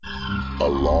A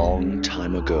long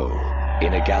time ago,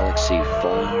 in a galaxy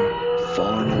far,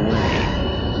 far away.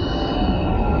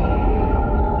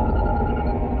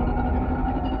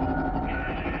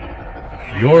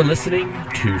 You're listening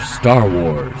to Star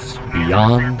Wars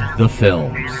Beyond the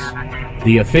Films,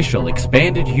 the official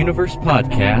expanded universe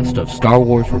podcast of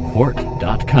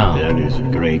StarWarsReport.com. There is a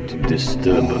great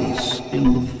disturbance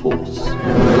in the Force.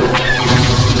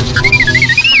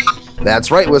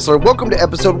 That's right, Whistler. Welcome to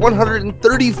episode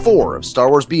 134 of Star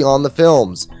Wars Beyond the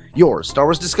Films, your Star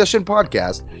Wars discussion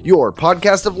podcast, your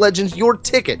podcast of legends, your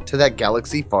ticket to that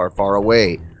galaxy far, far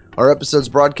away. Our episodes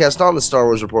broadcast on the Star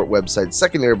Wars Report website,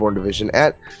 2nd Airborne Division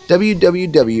at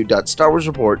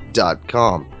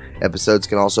www.starwarsreport.com. Episodes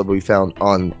can also be found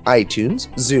on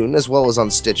iTunes, Zune, as well as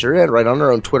on Stitcher, and right on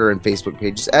our own Twitter and Facebook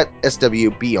pages at SW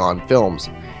Beyond Films.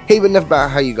 Hey, but enough about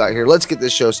how you got here. Let's get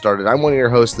this show started. I'm one of your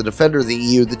hosts, the defender of the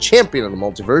EU, the champion of the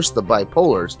multiverse, the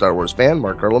bipolar Star Wars fan,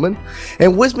 Mark Erleman.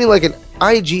 And with me like an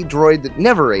IG droid that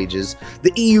never ages,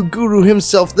 the EU guru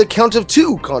himself, the Count of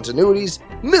Two Continuities,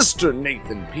 Mr.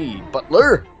 Nathan P.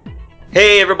 Butler.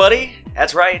 Hey everybody,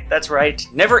 that's right.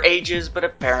 Never ages, but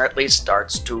apparently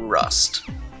starts to rust.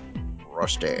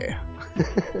 Rusty.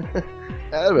 That'd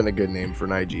have been a good name for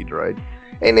an IG droid.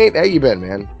 Hey Nate, how you been,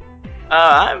 man?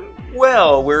 I'm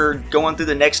well. We're going through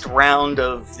the next round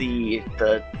of the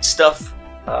stuff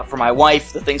for my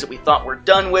wife, the things that we thought we're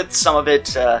done with. Some of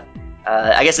it,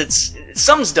 I guess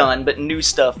some's done, but new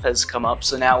stuff has come up.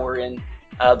 So now we're in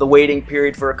the waiting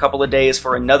period for a couple of days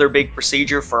for another big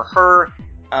procedure for her.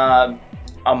 On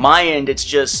my end, it's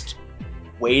just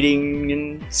waiting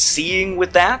and seeing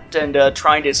with that, and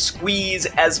trying to squeeze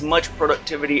as much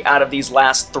productivity out of these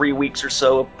last 3 weeks or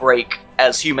so of break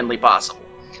as humanly possible.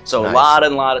 So nice. a lot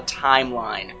of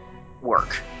timeline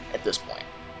work at this point.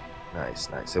 Nice.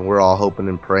 And we're all hoping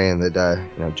and praying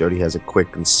that Jody has a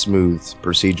quick and smooth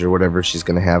procedure, whatever she's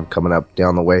going to have coming up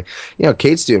down the way.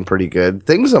 Kate's doing pretty good.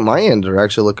 Things on my end are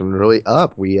actually looking really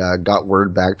up. We got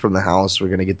word back from the house. We're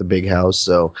going to get the big house,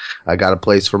 so I got a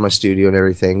place for my studio and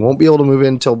everything. Won't be able to move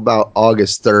in until about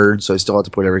August 3rd, so I still have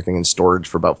to put everything in storage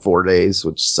for about 4 days,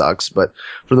 which sucks. But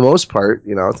for the most part,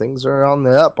 things are on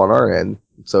the up on our end.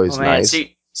 It's always nice.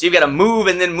 So you've got to move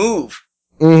and then move,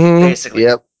 basically.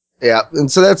 Yep. Yeah,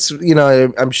 and so that's,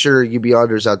 I'm sure you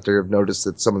Beyonders out there have noticed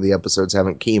that some of the episodes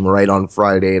haven't came right on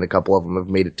Friday, and a couple of them have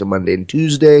made it to Monday and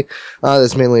Tuesday.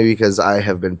 That's mainly because I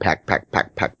have been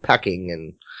packing,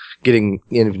 and getting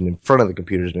in front of the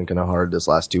computer has been kind of hard this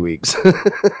last 2 weeks. Or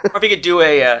if you could do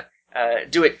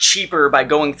do it cheaper by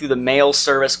going through the mail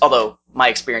service, although my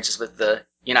experiences with the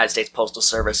United States Postal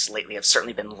Service lately have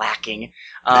certainly been lacking.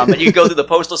 But you go through the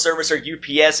Postal Service or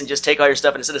UPS and just take all your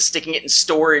stuff, and instead of sticking it in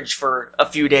storage for a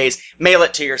few days, mail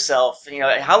it to yourself.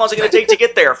 How long is it going to take to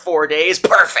get there? 4 days?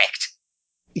 Perfect!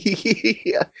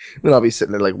 Yeah. Then I'll be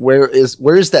sitting there like,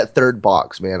 where's that third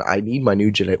box, man? I need my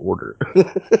new Jedi order.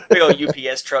 Big old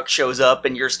UPS truck shows up,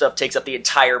 and your stuff takes up the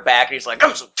entire back, and he's like,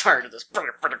 I'm so tired of this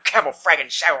camel fragging,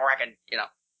 shower racking,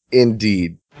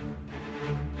 Indeed.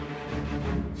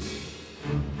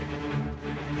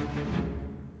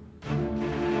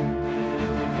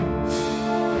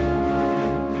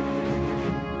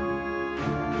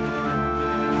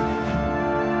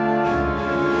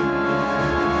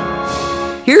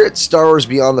 Here at Star Wars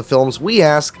Beyond the Films, we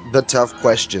ask the tough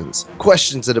questions.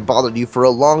 Questions that have bothered you for a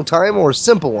long time, or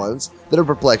simple ones that have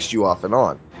perplexed you off and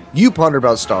on. You ponder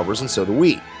about Star Wars, and so do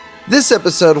we. This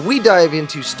episode, we dive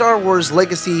into Star Wars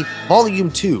Legacy Volume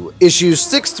 2, Issues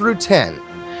 6 through 10.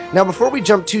 Now, before we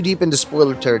jump too deep into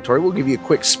spoiler territory, we'll give you a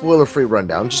quick spoiler-free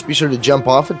rundown. Just be sure to jump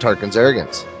off at Tarkin's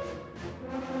arrogance.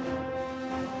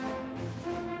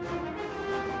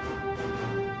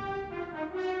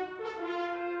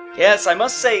 Yes, I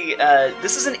must say,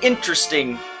 this is an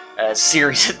interesting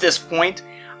series at this point.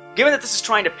 Given that this is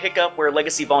trying to pick up where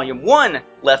Legacy Volume 1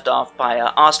 left off by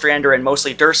Ostrander and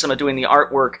mostly Dursuma doing the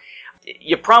artwork,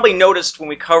 you probably noticed when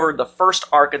we covered the first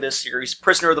arc of this series,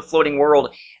 Prisoner of the Floating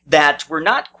World, that we're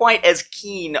not quite as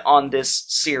keen on this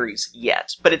series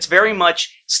yet. But it's very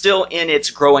much still in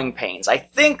its growing pains. I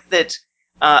think that,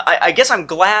 I guess I'm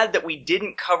glad that we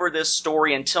didn't cover this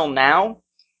story until now,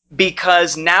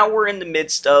 because now we're in the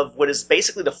midst of what is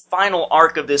basically the final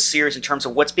arc of this series in terms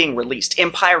of what's being released,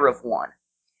 Empire of One.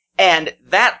 And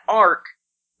that arc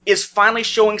is finally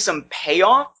showing some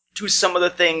payoff to some of the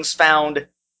things found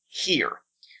here.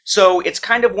 So it's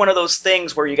kind of one of those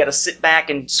things where you gotta sit back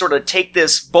and sort of take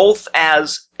this both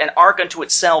as an arc unto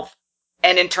itself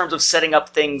and in terms of setting up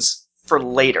things for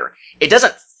later. It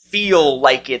doesn't feel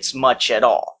like it's much at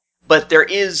all. But there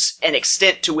is an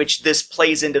extent to which this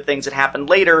plays into things that happen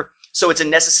later, So it's a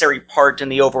necessary part in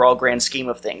the overall grand scheme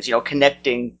of things,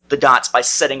 connecting the dots by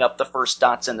setting up the first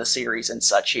dots in the series and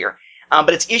such here.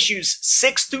 But it's issues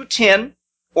 6 through 10,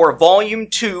 or Volume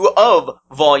 2 of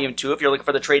Volume 2, if you're looking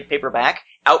for the trade paperback,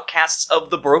 Outcasts of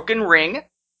the Broken Ring.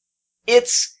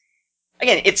 It's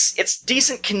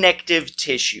decent connective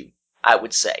tissue, I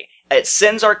would say. It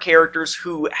sends our characters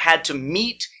who had to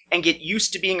meet and get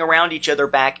used to being around each other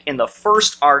back in the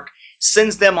first arc,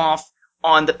 sends them off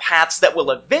on the paths that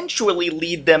will eventually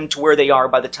lead them to where they are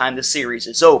by the time the series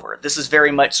is over. This is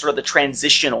very much sort of the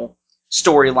transitional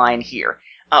storyline here.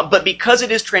 But because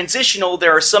it is transitional,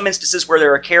 there are some instances where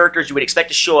there are characters you would expect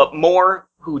to show up more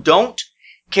who don't,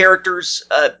 characters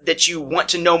that you want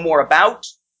to know more about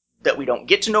that we don't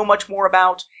get to know much more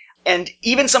about, and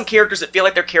even some characters that feel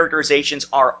like their characterizations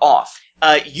are off.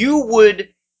 You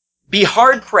would be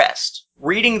hard-pressed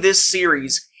reading this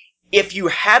series if you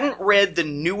hadn't read the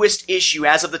newest issue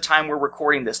as of the time we're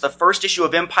recording this, the first issue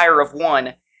of Empire of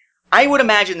One. I would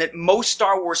imagine that most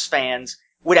Star Wars fans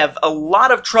would have a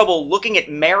lot of trouble looking at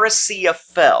Marisia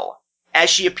Fell as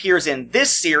she appears in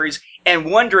this series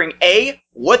and wondering, A,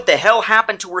 what the hell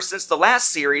happened to her since the last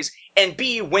series, and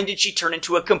B, when did she turn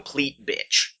into a complete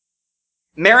bitch?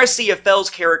 Marisia Fell's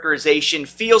characterization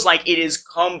feels like it is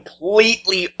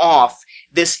completely off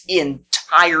this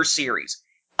entire series,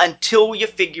 until you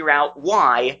figure out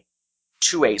why,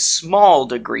 to a small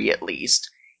degree at least,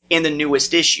 in the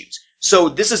newest issues. So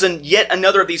this is yet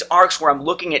another of these arcs where I'm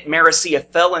looking at Marisia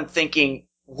Fell and thinking,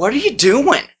 what are you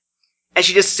doing? And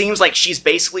she just seems like she's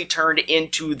basically turned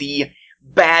into the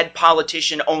bad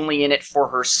politician, only in it for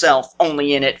herself,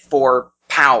 only in it for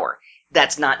power.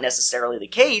 That's not necessarily the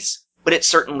case, but it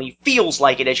certainly feels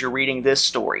like it as you're reading this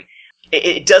story.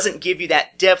 It doesn't give you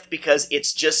that depth because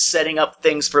it's just setting up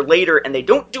things for later, and they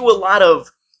don't do a lot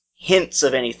of hints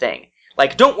of anything.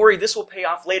 Like, don't worry, this will pay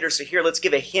off later, so here, let's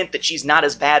give a hint that she's not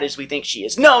as bad as we think she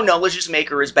is. No, let's just make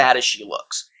her as bad as she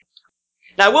looks.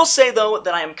 Now, I will say, though,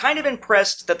 that I am kind of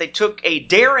impressed that they took a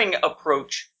daring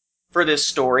approach for this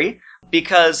story,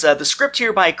 because the script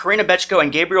here by Karina Bechko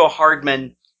and Gabriel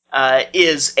Hardman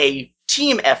is a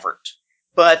team effort.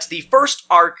 But the first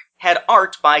arc had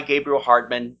art by Gabriel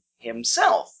Hardman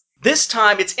himself. This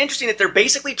time, it's interesting that they're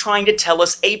basically trying to tell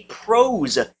us a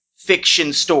prose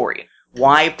fiction story.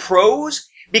 Why prose?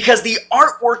 Because the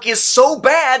artwork is so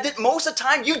bad that most of the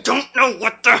time you don't know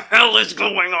what the hell is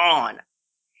going on.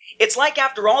 It's like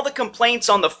after all the complaints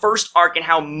on the first arc and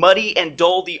how muddy and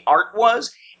dull the art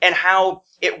was, and how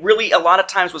it really a lot of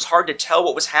times was hard to tell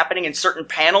what was happening in certain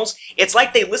panels, it's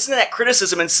like they listened to that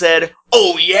criticism and said,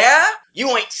 "Oh yeah?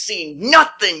 You ain't seen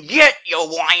nothing yet, you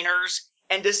whiners,"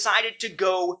 and decided to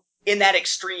go in that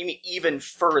extreme even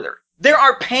further. There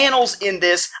are panels in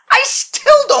this, I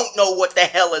still don't know what the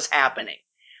hell is happening.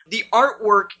 The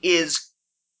artwork is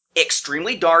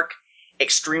extremely dark,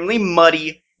 extremely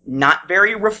muddy, not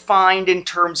very refined in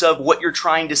terms of what you're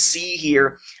trying to see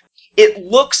here. It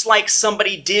looks like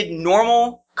somebody did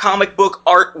normal comic book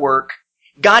artwork,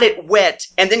 got it wet,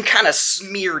 and then kind of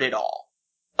smeared it all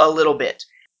a little bit.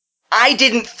 I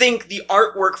didn't think the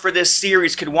artwork for this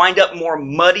series could wind up more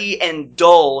muddy and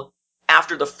dull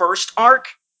after the first arc.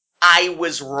 I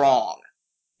was wrong.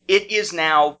 It is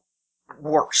now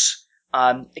worse.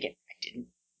 Again, I didn't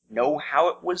know how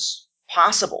it was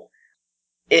possible.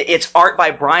 It's art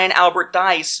by Brian Albert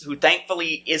Dice, who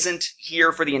thankfully isn't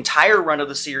here for the entire run of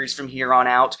the series from here on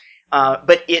out,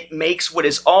 but it makes what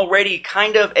is already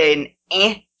kind of an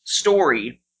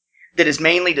story that is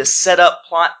mainly to set up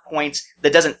plot points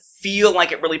that doesn't feel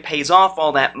like it really pays off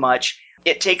all that much.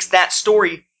 It takes that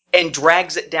story and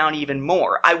drags it down even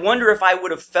more. I wonder if I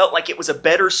would have felt like it was a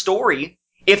better story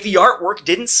if the artwork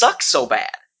didn't suck so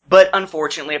bad. But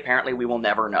unfortunately, apparently, we will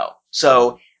never know.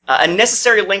 So, a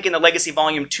necessary link in the Legacy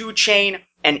Volume 2 chain,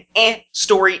 an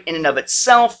story in and of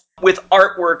itself, with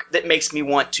artwork that makes me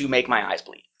want to make my eyes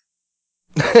bleed.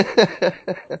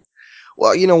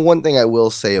 Well, one thing I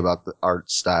will say about the art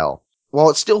style, while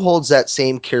it still holds that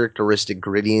same characteristic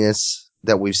grittiness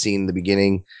that we've seen in the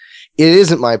beginning, it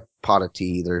isn't my pot of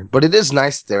tea either. But it is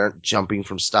nice that they aren't jumping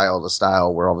from style to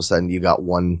style, where all of a sudden you got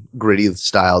one gritty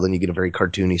style, then you get a very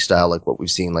cartoony style, like what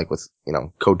we've seen, like with,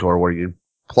 KOTOR, where you're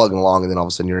plugging along and then all of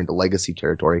a sudden you're into Legacy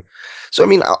territory. So, I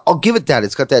mean, I'll give it that.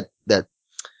 It's got that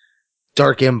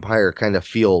Dark Empire kind of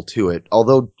feel to it.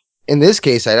 Although, in this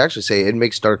case, I'd actually say it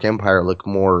makes Dark Empire look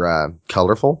more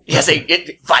colorful. Yes,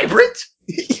 vibrant?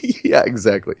 Yeah,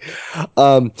 exactly.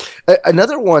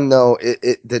 Another one though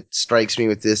that strikes me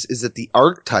with this is that the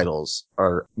arc titles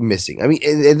are missing. I mean,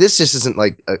 and this just isn't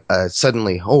like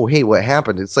suddenly, oh hey, what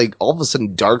happened? It's like all of a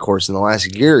sudden Dark Horse in the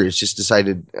last year has just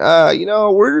decided,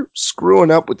 we're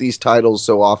screwing up with these titles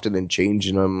so often and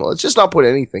changing them. Let's just not put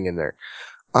anything in there.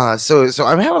 So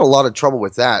I'm having a lot of trouble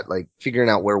with that, like figuring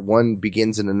out where one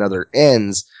begins and another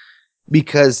ends,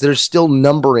 because they're still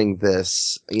numbering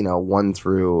this, 1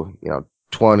 through,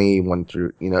 20, 1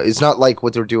 through, it's not like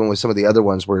what they're doing with some of the other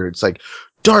ones where it's like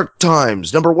Dark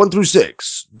Times, number 1 through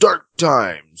 6, Dark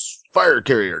Times, Fire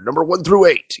Carrier, number 1 through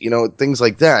 8, things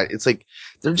like that. It's like,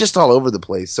 they're just all over the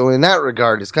place. So in that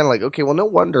regard, it's kind of like, okay, well, no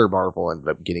wonder Marvel ended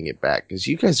up getting it back, because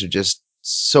you guys are just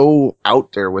so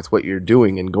out there with what you're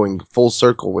doing and going full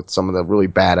circle with some of the really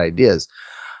bad ideas.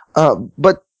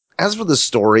 But as for the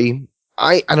story,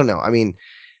 I don't know. I mean,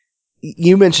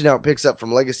 you mentioned how it picks up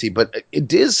from Legacy, but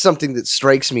it is something that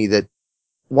strikes me that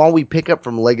while we pick up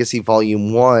from Legacy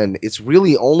Volume 1, it's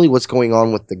really only what's going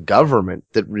on with the government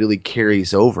that really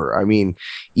carries over. I mean,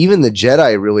 even the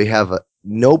Jedi really have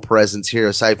no presence here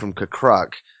aside from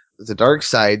Kakruk. The dark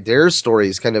side, their story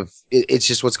is kind of, it's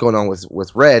just what's going on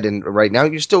with Red, and right now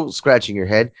you're still scratching your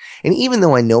head. And even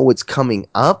though I know what's coming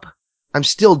up, I'm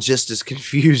still just as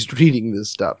confused reading this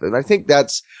stuff. And I think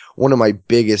that's one of my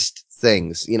biggest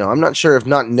things. I'm not sure if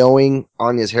not knowing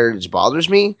Anya's heritage bothers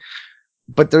me,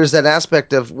 but there's that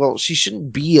aspect of, well, she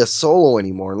shouldn't be a Solo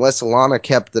anymore unless Alana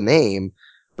kept the name.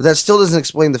 But that still doesn't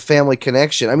explain the family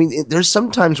connection. I mean, there's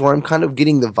some times where I'm kind of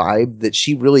getting the vibe that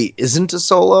she really isn't a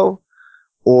Solo,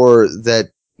 or that,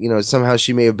 somehow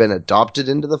she may have been adopted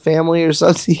into the family or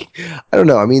something. I don't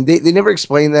know. I mean, they never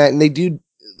explain that, and they do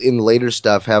in later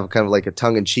stuff have kind of like a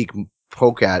tongue-in-cheek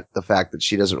poke at the fact that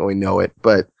she doesn't really know it,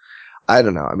 but I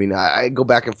don't know. I mean, I go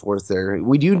back and forth there.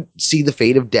 We do see the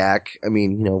fate of Dak. I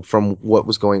mean, from what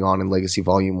was going on in Legacy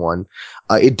Volume 1.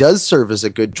 It does serve as a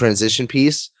good transition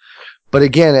piece, but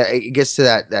again, it gets to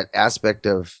that aspect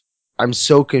of, I'm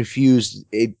so confused,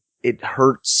 it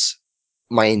hurts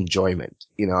my enjoyment.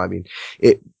 I mean,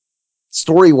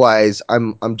 story-wise,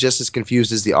 I'm just as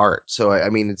confused as the art. So, I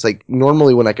mean, it's like,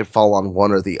 normally when I could fall on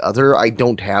one or the other, I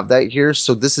don't have that here.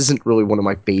 So this isn't really one of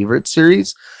my favorite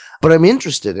series, but I'm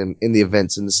interested in the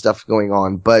events and the stuff going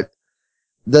on. But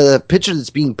the picture that's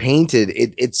being painted,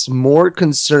 it's more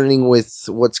concerning with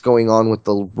what's going on with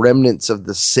the remnants of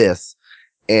the Sith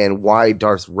and why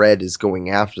Darth Red is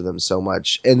going after them so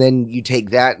much. And then you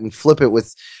take that and flip it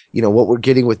with, what we're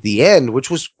getting with the end,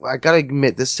 which was, I gotta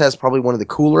admit, this has probably one of the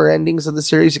cooler endings of the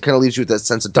series. It kind of leaves you with that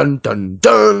sense of dun dun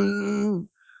dun.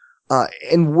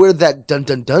 And where that dun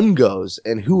dun dun goes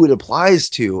and who it applies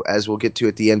to, as we'll get to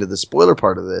at the end of the spoiler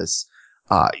part of this,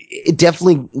 it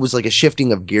definitely was like a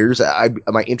shifting of gears.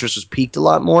 My interest was piqued a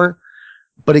lot more.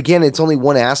 But again, it's only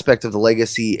one aspect of the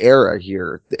Legacy era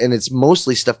here, and it's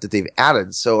mostly stuff that they've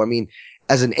added. So, I mean,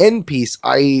 as an end piece,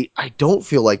 I don't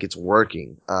feel like it's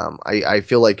working. I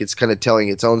feel like it's kind of telling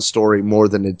its own story more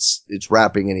than it's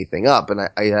wrapping anything up. And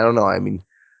I don't know. I mean,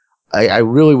 I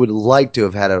really would like to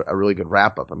have had a really good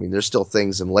wrap up. I mean, there's still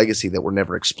things in Legacy that were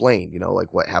never explained,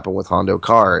 like what happened with Hondo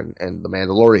Carr and the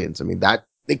Mandalorians. I mean, that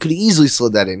they could easily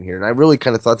slid that in here. And I really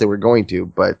kind of thought they were going to,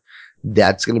 but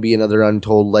that's going to be another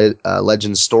untold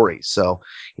legend story. So,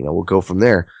 we'll go from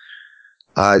there.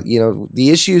 The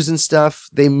issues and stuff,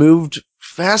 they moved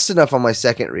fast enough on my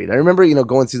second read. I remember,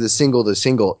 going through the single to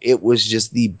single, it was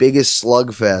just the biggest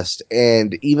slugfest.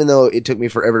 And even though it took me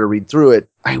forever to read through it,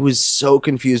 I was so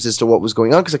confused as to what was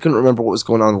going on because I couldn't remember what was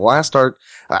going on in the last arc.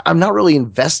 I'm not really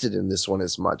invested in this one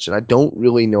as much, and I don't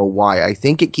really know why. I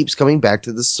think it keeps coming back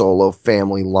to the Solo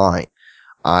family line.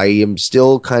 I am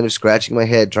still kind of scratching my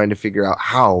head trying to figure out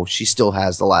how she still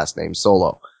has the last name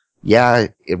Solo. Yeah,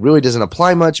 it really doesn't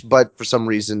apply much, but for some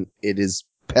reason it is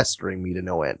pestering me to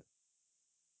no end.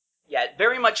 Yeah, it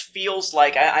very much feels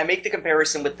like, I make the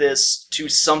comparison with this to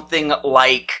something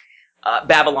like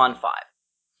Babylon 5.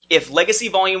 If Legacy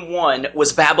Volume 1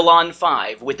 was Babylon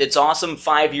 5 with its awesome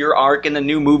 5-year arc and the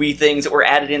new movie things that were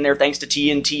added in there thanks to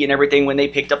TNT and everything when they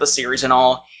picked up a series and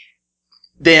all,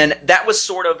 then that was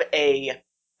sort of a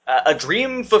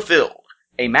dream fulfilled.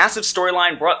 A massive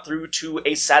storyline brought through to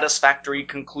a satisfactory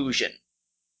conclusion.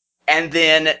 And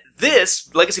then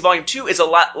this, Legacy Volume 2, is a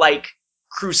lot like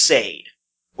Crusade,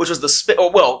 which was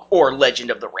or Legend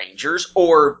of the Rangers,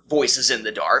 or Voices in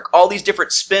the Dark, all these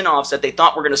different spin-offs that they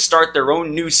thought were going to start their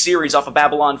own new series off of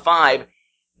Babylon 5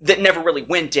 that never really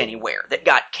went anywhere, that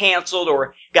got canceled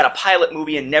or got a pilot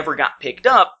movie and never got picked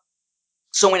up.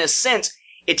 So in a sense,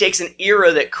 it takes an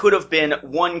era that could have been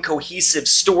one cohesive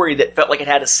story that felt like it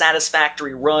had a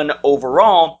satisfactory run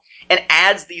overall, and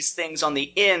adds these things on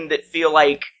the end that feel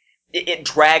like it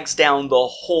drags down the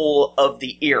whole of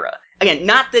the era. Again,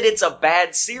 not that it's a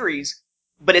bad series,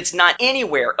 but it's not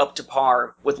anywhere up to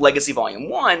par with Legacy Volume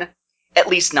 1, at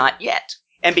least not yet.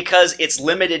 And because it's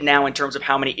limited now in terms of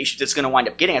how many issues it's going to wind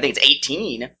up getting, I think it's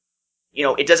 18,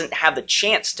 it doesn't have the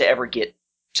chance to ever get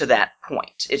to that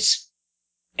point. It's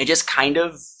just kind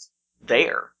of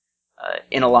there,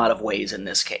 in a lot of ways in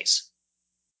this case.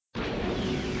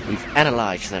 We've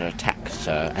analyzed their attack,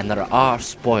 sir, and there are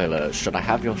spoilers. Should I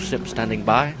have your ship standing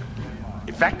by?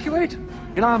 Evacuate?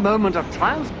 In our moment of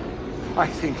triumph? I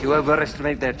think you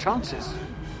overestimate their chances.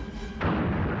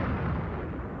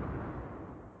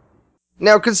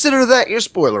 Now consider that your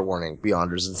spoiler warning,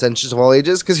 Beyonders and Sentries of all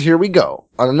ages, because here we go,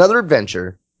 on another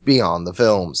adventure beyond the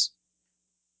films.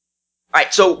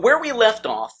 Alright, so where we left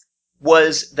off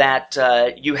was that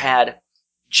you had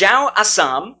Zhao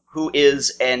Assam, who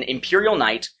is an Imperial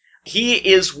Knight. He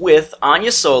is with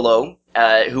Anya Solo,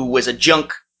 who was a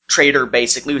junk trader,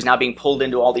 basically, who's now being pulled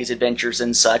into all these adventures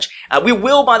and such. We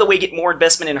will, by the way, get more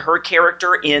investment in her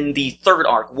character in the third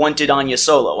arc, Wanted Anya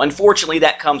Solo. Unfortunately,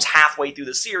 that comes halfway through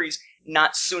the series,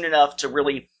 not soon enough to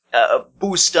really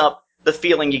boost up the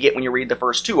feeling you get when you read the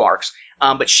first two arcs.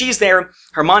 But she's there.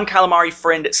 Her Mon Calamari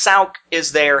friend Sauk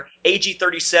is there.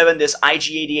 AG-37, this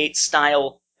IG-88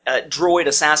 style droid,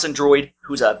 assassin droid,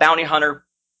 who's a bounty hunter,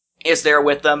 is there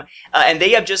with them. And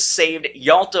they have just saved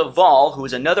Yalta Val, who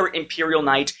is another Imperial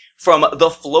Knight, from the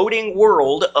floating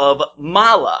world of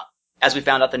Mala, as we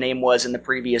found out the name was in the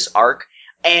previous arc.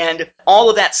 And all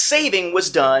of that saving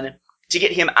was done to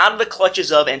get him out of the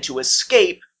clutches of and to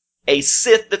escape a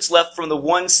Sith that's left from the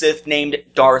one Sith named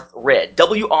Darth Red.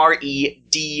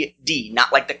 W-R-E-D-D.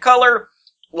 Not like the color,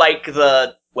 like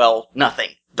the, nothing.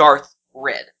 Darth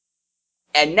Red.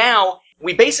 And now,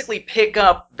 we basically pick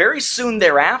up very soon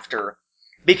thereafter,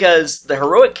 because the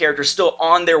heroic characters are still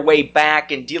on their way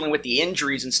back and dealing with the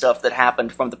injuries and stuff that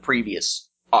happened from the previous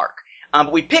arc.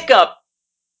 But we pick up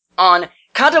on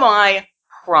Katamai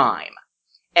Prime.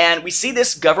 And we see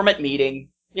this government meeting,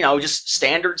 just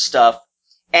standard stuff.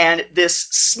 And this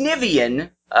Snivian,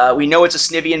 we know it's a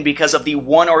Snivian because of the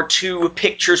one or two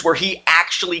pictures where he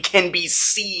actually can be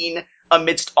seen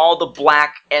amidst all the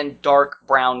black and dark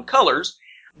brown colors.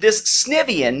 This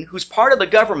Snivian, who's part of the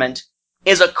government,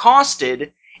 is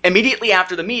accosted immediately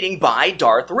after the meeting by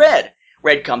Darth Red.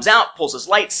 Red comes out, pulls his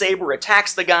lightsaber,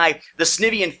 attacks the guy. The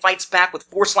Snivian fights back with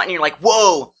Force Lightning. You're like,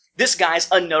 whoa, this guy's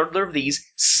another of these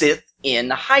Sith in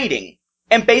hiding.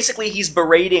 And basically he's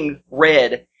berating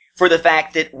Red for the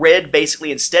fact that Red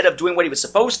basically, instead of doing what he was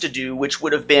supposed to do, which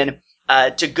would have been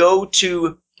to go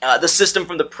to the system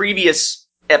from the previous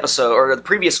episode, or the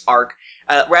previous arc,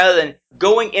 rather than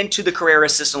going into the Carrera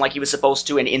system like he was supposed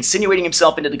to and insinuating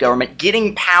himself into the government,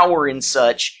 getting power and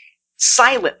such,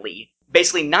 silently,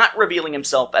 basically not revealing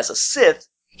himself as a Sith,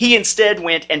 he instead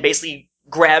went and basically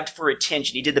grabbed for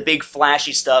attention. He did the big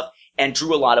flashy stuff and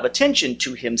drew a lot of attention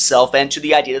to himself and to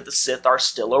the idea that the Sith are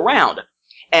still around.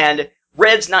 And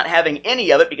Red's not having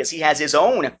any of it because he has his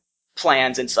own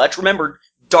plans and such. Remember,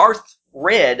 Darth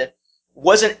Red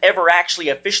wasn't ever actually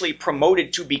officially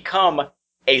promoted to become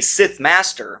a Sith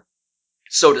Master,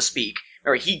 so to speak.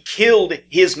 Or he killed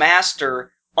his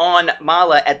master on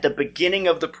Mala at the beginning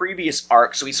of the previous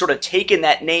arc, so he's sort of taken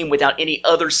that name without any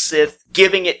other Sith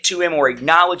giving it to him or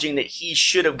acknowledging that he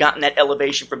should have gotten that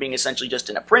elevation from being essentially just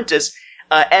an apprentice.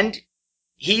 And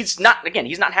he's not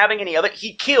having any of it.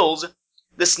 He kills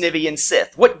the Snivian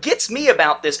Sith. What gets me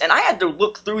about this, and I had to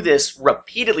look through this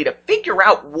repeatedly to figure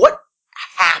out what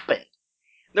happened.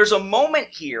 There's a moment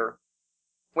here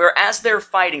where as they're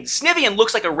fighting, the Snivian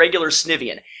looks like a regular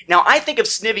Snivian. Now, I think of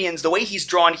Snivians the way he's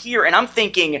drawn here, and I'm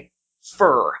thinking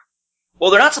fur. Well,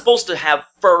 they're not supposed to have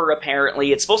fur,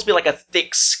 apparently. It's supposed to be like a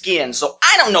thick skin, so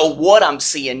I don't know what I'm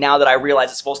seeing now that I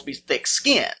realize it's supposed to be thick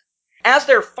skin. As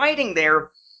they're fighting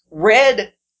there,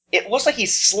 Red, it looks like he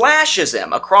slashes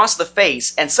him across the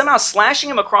face, and somehow slashing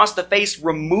him across the face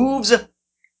removes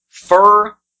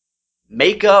fur,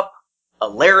 makeup, a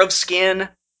layer of skin,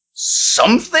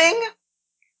 something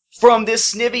from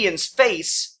this Snivian's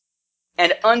face,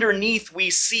 and underneath we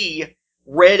see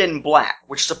red and black,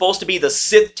 which is supposed to be the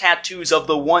Sith tattoos of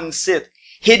the one Sith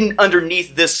hidden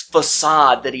underneath this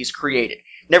facade that he's created.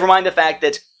 Never mind the fact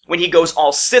that when he goes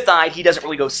all Sith-eyed, he doesn't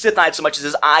really go Sith-eyed so much as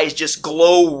his eyes just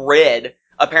glow red,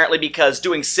 apparently because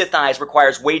doing Sith eyes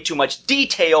requires way too much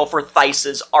detail for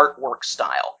Theis's artwork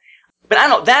style. But I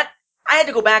don't know, I had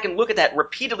to go back and look at that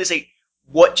repeatedly, say,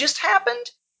 what just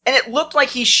happened? And it looked like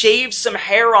he shaved some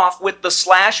hair off with the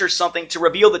slash or something to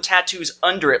reveal the tattoos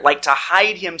under it, like to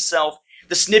hide himself.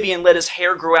 the Snivian let his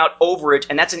hair grow out over it,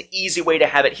 and that's an easy way to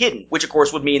have it hidden, which of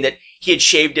course would mean that he had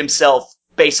shaved himself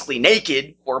basically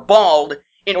naked or bald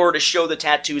in order to show the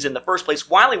tattoos in the first place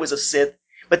while he was a Sith.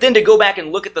 But then to go back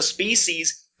and look at the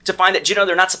species to find that,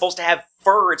 they're not supposed to have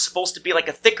fur, it's supposed to be like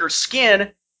a thicker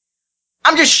skin.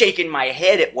 I'm just shaking my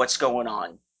head at what's going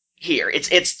on here.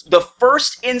 It's the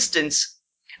first instance.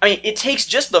 I mean, it takes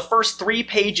just the first 3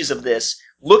 pages of this,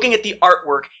 looking at the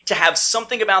artwork, to have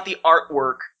something about the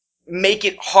artwork make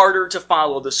it harder to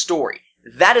follow the story.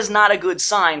 That is not a good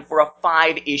sign for a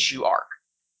 5-issue arc.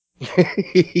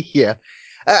 Yeah.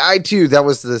 I too, that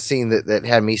was the scene that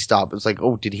had me stop. It's like,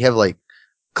 oh, did he have like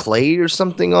clay or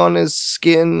something on his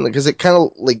skin? Because it kind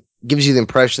of like gives you the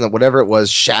impression that whatever it was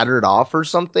shattered off or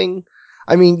something.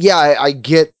 I mean, yeah, I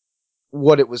get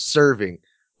what it was serving.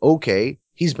 Okay,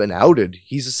 he's been outed.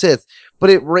 He's a Sith. But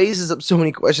it raises up so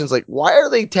many questions, like, why are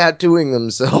they tattooing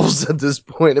themselves at this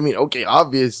point? I mean, okay,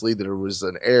 obviously there was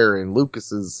an error in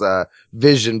Lucas's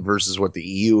vision versus what the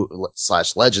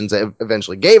EU/Legends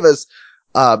eventually gave us.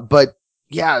 But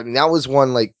yeah, I mean, that was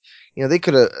one, like, they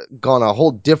could have gone a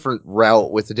whole different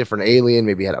route with a different alien,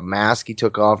 maybe had a mask he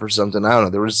took off or something. I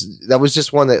don't know. That was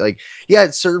just one that, like, yeah,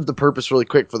 it served the purpose really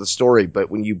quick for the story, but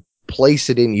when you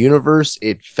place it in universe,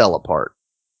 it fell apart.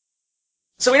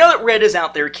 So we know that Red is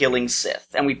out there killing Sith,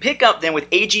 and we pick up then with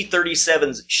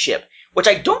AG-37's ship, which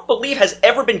I don't believe has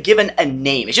ever been given a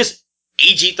name. It's just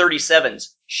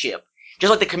AG-37's ship.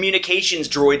 Just like the communications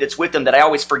droid that's with them that I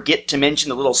always forget to mention,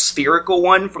 the little spherical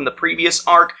one from the previous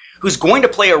arc, who's going to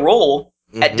play a role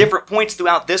at different points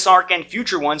throughout this arc and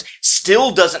future ones,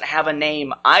 still doesn't have a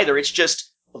name either. It's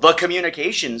just the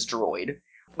communications droid.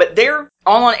 But they're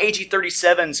all on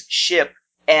AG-37's ship,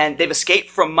 and they've escaped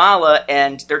from Mala,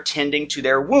 and they're tending to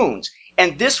their wounds.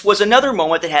 And this was another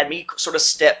moment that had me sort of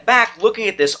step back looking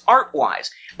at this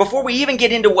art-wise. Before we even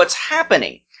get into what's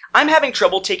happening, I'm having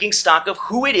trouble taking stock of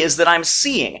who it is that I'm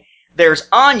seeing. There's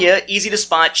Anya, easy to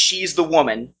spot, she's the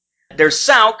woman. There's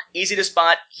Sauk, easy to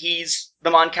spot, he's the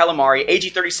Mon Calamari.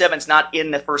 AG-37's not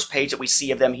in the first page that we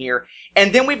see of them here.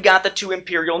 And then we've got the 2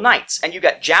 Imperial Knights. And you've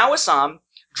got Zhao Assam,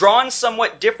 drawn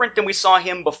somewhat different than we saw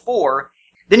him before.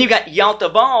 Then you've got Yalta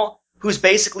Bal, who's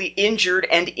basically injured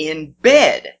and in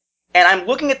bed. And I'm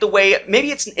looking at the way,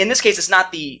 maybe it's, in this case, it's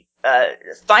not the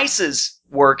Theis's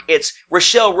work, it's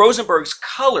Rochelle Rosenberg's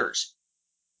colors.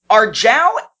 Are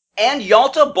Zhao and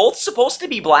Yalta both supposed to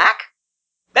be black?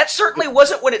 That certainly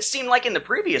wasn't what it seemed like in the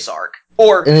previous arc.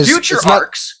 Or future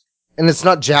arcs. And it's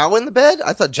not Zhao in the bed?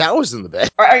 I thought Zhao was in the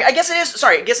bed. I guess it is,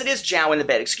 I guess it is Zhao in the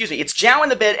bed, excuse me. It's Zhao in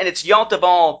the bed and it's Yalta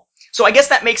Bal, so I guess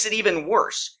that makes it even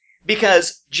worse.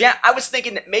 Because I was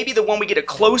thinking that maybe the one we get a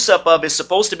close-up of is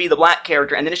supposed to be the black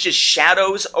character, and then it's just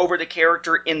shadows over the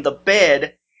character in the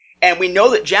bed. And we know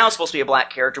that Zhao's supposed to be a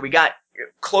black character. We got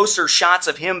closer shots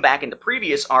of him back in the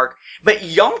previous arc. But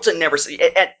Yalta never...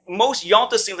 At most,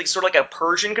 Yalta seems like sort of like a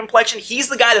Persian complexion. He's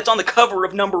the guy that's on the cover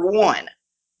of number 1.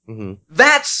 Mm-hmm.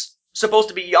 That's supposed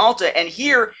to be Yalta. And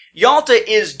here, Yalta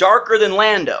is darker than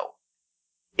Lando.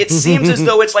 It seems as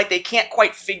though it's like they can't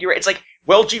quite figure it. It's like,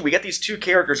 well, gee, we got these 2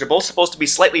 characters. They're both supposed to be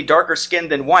slightly darker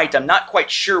skinned than white. I'm not quite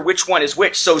sure which one is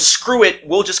which, so screw it.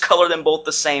 We'll just color them both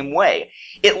the same way.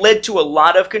 It led to a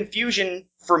lot of confusion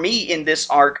for me in this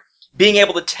arc, being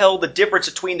able to tell the difference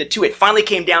between the 2. It finally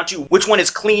came down to which one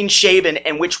is clean shaven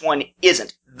and which one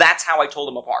isn't. That's how I told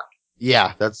them apart.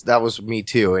 Yeah, that was me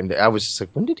too. And I was just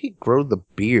like, when did he grow the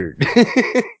beard?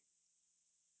 Alright,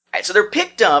 so they're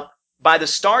picked up by the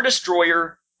Star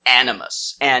Destroyer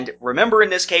Animus. And remember, in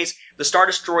this case, the Star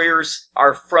Destroyers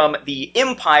are from the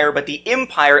Empire, but the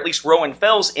Empire, at least Rowan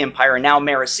Fell's Empire, and now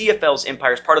Marisia Fell's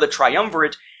Empire, is part of the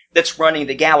Triumvirate that's running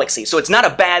the galaxy. So it's not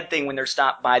a bad thing when they're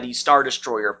stopped by the Star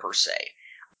Destroyer, per se.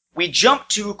 We jump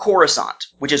to Coruscant,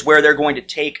 which is where they're going to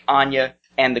take Anya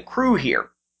and the crew here.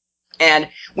 And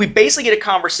we basically get a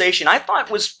conversation I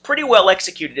thought was pretty well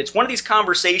executed. It's one of these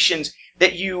conversations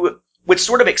that you would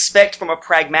sort of expect from a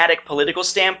pragmatic political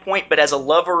standpoint, but as a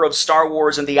lover of Star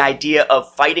Wars and the idea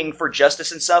of fighting for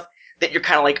justice and stuff, that you're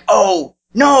kind of like, oh,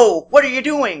 no, what are you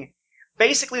doing?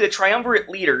 Basically, the Triumvirate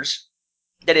leaders,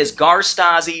 that is Gar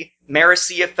Stasi,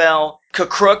 Marisia Fel,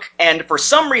 Kakruk, and for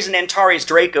some reason Antares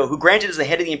Draco, who granted is the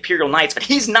head of the Imperial Knights, but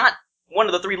he's not one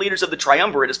of the 3 leaders of the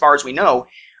Triumvirate as far as we know,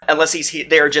 unless he's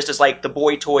there just as like the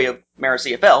boy toy of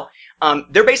Marisia Fel.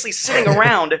 They're basically sitting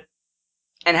around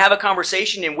and have a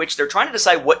conversation in which they're trying to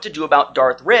decide what to do about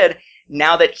Darth Red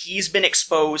now that he's been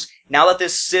exposed, now that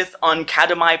this Sith on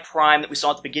Kadamai Prime that we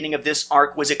saw at the beginning of this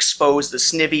arc was exposed, the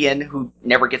Snivian, who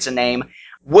never gets a name.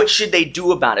 What should they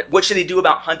do about it? What should they do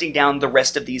about hunting down the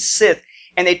rest of these Sith?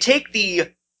 And they take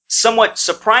the somewhat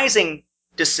surprising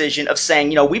decision of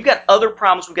saying, we've got other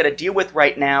problems we've got to deal with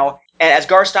right now. And as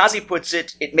Garstasi puts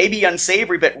it, it may be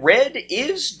unsavory, but Red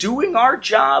is doing our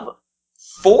job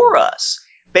for us.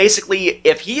 Basically,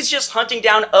 if he's just hunting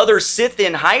down other Sith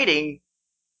in hiding,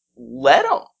 let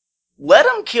him. Let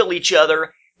them kill each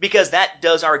other, because that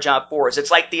does our job for us. It's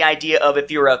like the idea of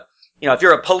if you're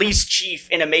a police chief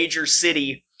in a major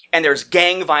city and there's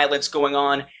gang violence going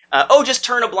on, just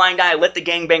turn a blind eye, let the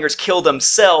gangbangers kill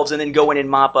themselves, and then go in and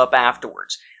mop up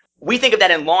afterwards. We think of that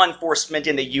in law enforcement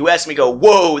in the U.S., and we go,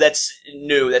 whoa, that's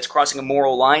new, that's crossing a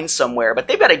moral line somewhere. But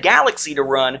they've got a galaxy to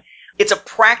run. It's a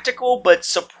practical but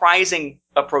surprising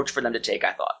approach for them to take,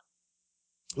 I thought.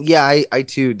 Yeah, I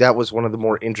too, that was one of the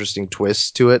more interesting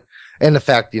twists to it. And the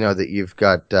fact, that you've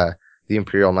got the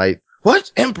Imperial Knight.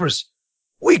 What? Empress?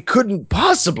 We couldn't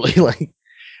possibly,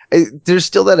 there's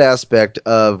still that aspect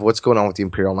of what's going on with the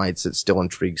Imperial Knights that still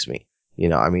intrigues me.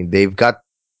 They've got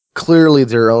clearly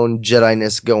their own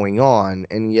Jedi-ness going on,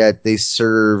 and yet they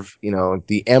serve,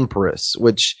 the Empress,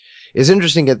 which is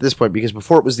interesting at this point, because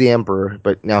before it was the Emperor,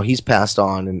 but now he's passed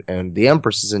on, and the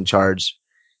Empress is in charge.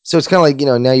 So it's kind of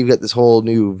like, now you've got this whole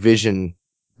new vision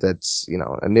that's,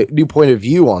 a new point of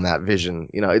view on that vision.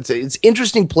 It's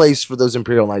interesting place for those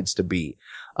Imperial Knights to be.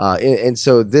 And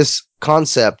so this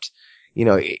concept,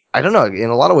 I don't know, in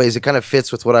a lot of ways it kind of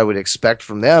fits with what I would expect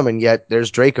from them, and yet there's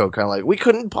Draco kind of like, we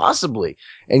couldn't possibly.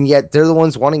 And yet they're the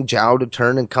ones wanting Zhao to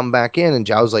turn and come back in, and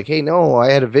Zhao's like, hey, no,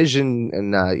 I had a vision,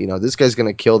 and, this guy's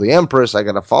going to kill the Empress, I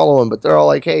got to follow him, but they're all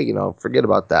like, hey, forget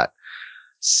about that.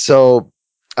 So,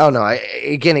 I don't know,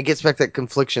 again, it gets back to that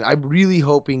confliction. I'm really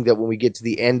hoping that when we get to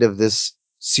the end of this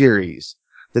series,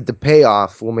 that the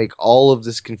payoff will make all of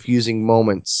this confusing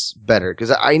moments better.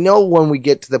 Because I know when we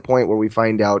get to the point where we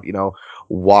find out,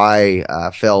 why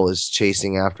Fel is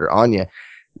chasing after Anya,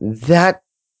 that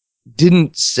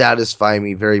didn't satisfy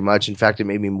me very much. In fact, it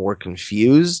made me more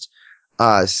confused.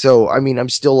 So, I'm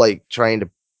still trying to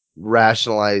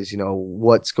rationalize,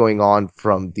 what's going on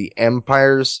from the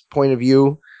Empire's point of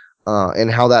view, and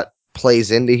how that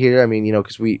plays into here.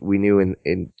 Because we knew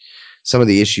in some of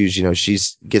the issues, she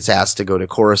gets asked to go to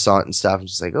Coruscant and stuff, and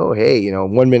she's like, oh, hey,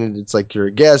 1 minute it's like you're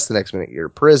a guest, the next minute you're a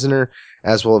prisoner,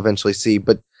 as we'll eventually see.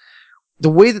 But the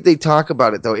way that they talk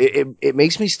about it, though, it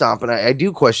makes me stop, and I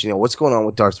do question, what's going on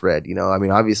with Darth Red.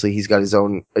 Obviously he's got his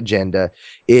own agenda.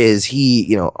 Is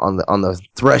he, on the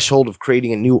threshold of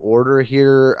creating a new order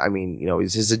here?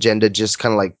 Is his agenda just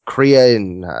kind of like Kriya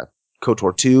and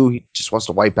KOTOR 2? He just wants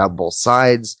to wipe out both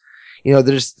sides.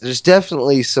 There's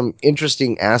definitely some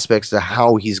interesting aspects to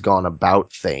how he's gone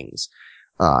about things.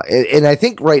 And I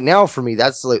think right now for me,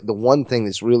 that's the one thing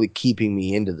that's really keeping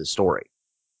me into the story.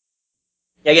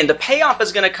 Again, the payoff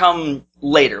is going to come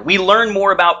later. We learn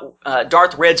more about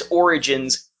Darth Red's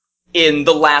origins in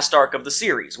the last arc of the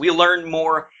series. We learn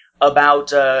more about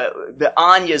the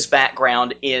Anya's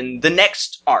background in the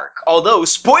next arc. Although,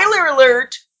 spoiler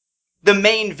alert, the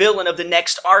main villain of the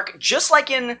next arc, just like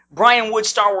in Brian Wood's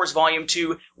Star Wars Volume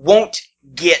 2, won't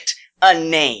get a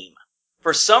name.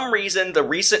 For some reason, the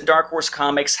recent Dark Horse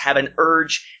comics have an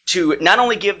urge to not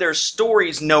only give their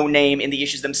stories no name in the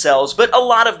issues themselves, but a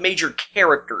lot of major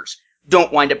characters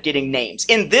don't wind up getting names.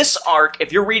 In this arc,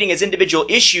 if you're reading as individual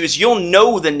issues, you'll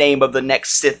know the name of the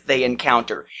next Sith they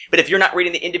encounter. But if you're not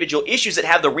reading the individual issues that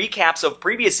have the recaps of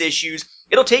previous issues,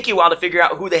 it'll take you a while to figure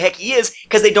out who the heck he is,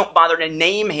 because they don't bother to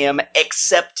name him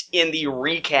except in the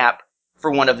recap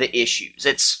for one of the issues.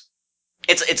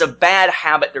 It's a bad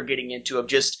habit they're getting into of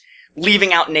just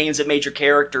leaving out names of major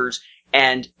characters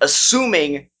and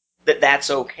assuming that that's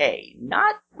okay.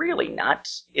 Not really, not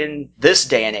in this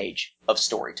day and age of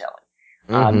storytelling.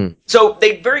 Mm-hmm. So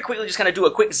they very quickly just kind of do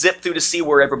a quick zip through to see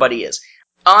where everybody is.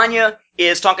 Anya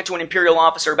is talking to an Imperial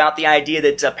officer about the idea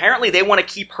that apparently they want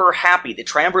to keep her happy. The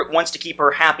Triumvirate wants to keep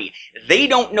her happy. They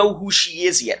don't know who she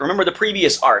is yet. Remember the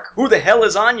previous arc. Who the hell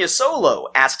is Anya Solo?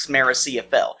 Asks Maricea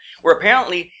Fel. Where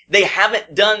apparently they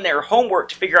haven't done their homework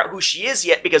to figure out who she is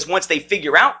yet, because once they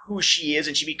figure out who she is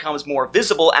and she becomes more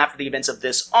visible after the events of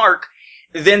this arc,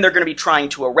 then they're going to be trying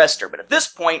to arrest her. But at this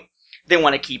point, they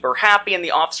want to keep her happy, and the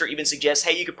officer even suggests,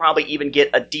 hey, you could probably even get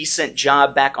a decent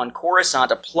job back on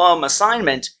Coruscant, a plum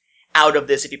assignment, out of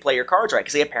this if you play your cards right,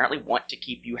 because they apparently want to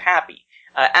keep you happy.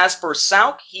 As for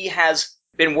Sauk, he has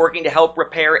been working to help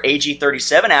repair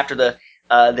AG-37 after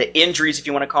the injuries, if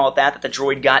you want to call it that the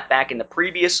droid got back in the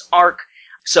previous arc.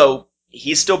 So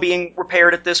he's still being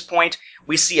repaired at this point.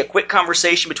 We see a quick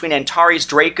conversation between Antares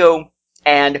Draco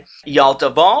and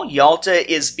Yalta Val.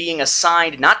 Yalta is being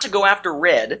assigned not to go after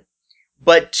Red,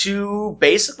 but to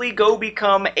basically go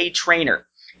become a trainer.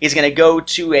 He's going to go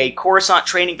to a Coruscant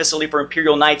training facility for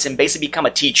Imperial Knights and basically become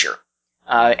a teacher.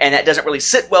 and that doesn't really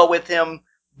sit well with him,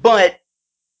 but,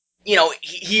 you know,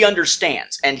 he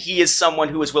understands, and he is someone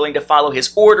who is willing to follow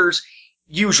his orders,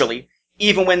 usually,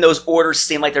 even when those orders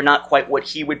seem like they're not quite what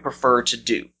he would prefer to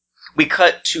do. We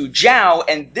cut to Zhao,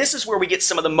 and this is where we get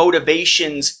some of the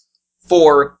motivations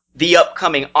for the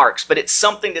upcoming arcs, but it's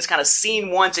something that's kind of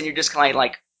seen once, and you're just kind of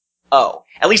like, oh.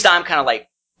 At least I'm kind of like,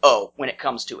 oh, when it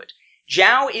comes to it.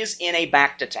 Zhao is in a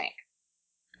Bacta tank.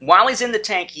 While he's in the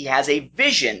tank, he has a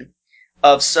vision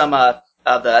of some, of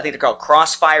the, I think they're called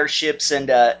Crossfire ships and,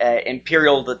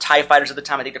 Imperial, the TIE fighters at the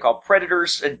time, I think they're called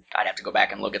Predators. I'd have to go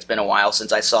back and look, it's been a while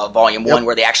since I saw Volume 1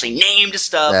 where they actually named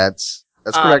stuff. That's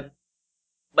correct.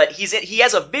 But he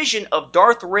has a vision of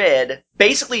Darth Red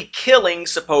basically killing,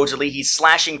 supposedly, he's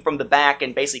slashing from the back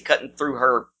and basically cutting through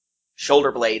her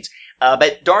shoulder blades.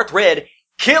 But Darth Red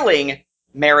killing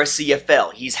Marisia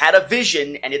Fel. He's had a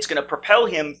vision, and it's going to propel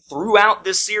him throughout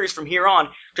this series from here on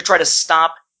to try to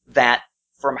stop that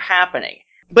from happening.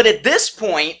 But at this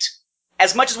point,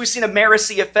 as much as we've seen of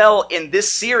Marisia Fel in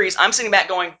this series, I'm sitting back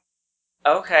going,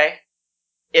 okay.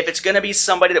 If it's going to be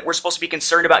somebody that we're supposed to be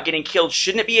concerned about getting killed,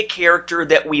 shouldn't it be a character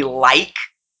that we like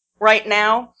right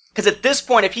now? Because at this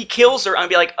point, if he kills her, I'm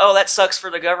going to be like, oh, that sucks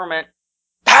for the government.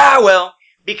 Ah, well,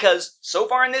 because so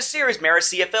far in this series,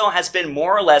 Marisia Fel has been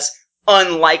more or less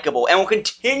unlikable and will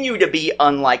continue to be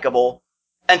unlikable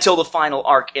until the final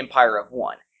arc, Empire of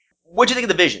One. What'd you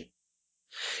think of the vision?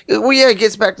 Well, yeah, it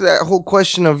gets back to that whole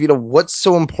question of, what's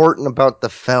so important about the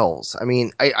Fells? I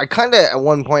mean, I kind of at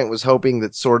one point was hoping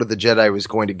that Sword of the Jedi was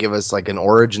going to give us like an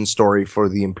origin story for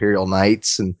the Imperial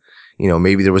Knights, and,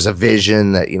 maybe there was a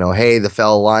vision that, hey, the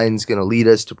Fel line's going to lead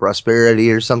us to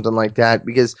prosperity or something like that.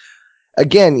 Because,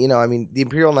 again, the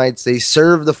Imperial Knights, they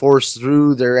serve the Force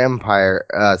through their empire,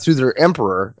 through their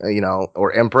emperor,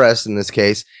 or empress in this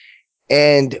case.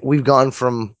 And we've gone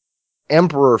from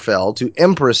Emperor Fel to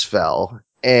Empress Fel,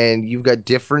 and you've got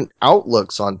different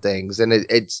outlooks on things, and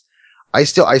I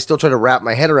still try to wrap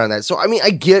my head around that. So, I mean,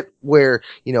 I get where,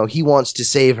 he wants to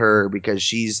save her because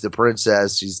she's the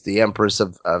princess, she's the empress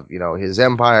of his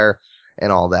empire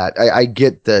and all that. I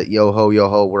get the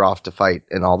yo-ho, we're off to fight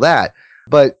and all that,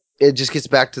 but it just gets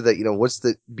back to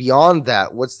the, beyond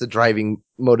that, what's the driving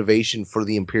motivation for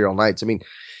the Imperial Knights? I mean,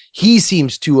 he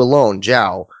seems to alone,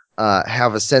 Zhao,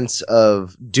 have a sense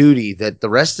of duty that the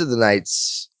rest of the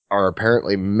knights are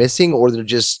apparently missing, or they're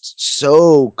just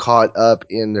so caught up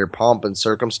in their pomp and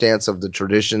circumstance of the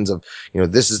traditions of,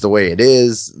 this is the way it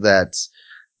is,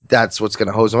 that's what's going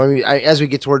to hose them. I mean, as we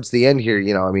get towards the end here,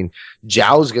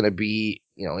 Zhao's going to be,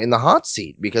 in the hot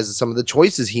seat because of some of the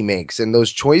choices he makes, and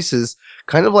those choices,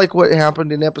 kind of like what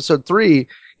happened in episode 3,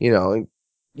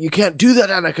 you can't do that,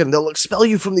 Anakin, they'll expel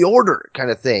you from the order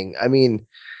kind of thing. I mean,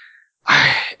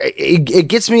 it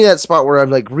gets me to that spot where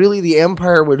I'm like, really, the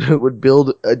Empire would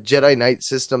build a Jedi Knight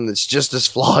system that's just as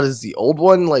flawed as the old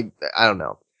one? Like, I don't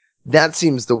know. That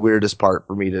seems the weirdest part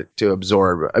for me to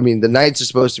absorb. I mean, the Knights are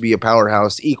supposed to be a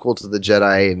powerhouse equal to the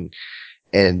Jedi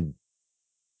and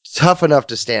tough enough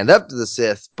to stand up to the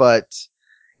Sith, but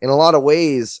in a lot of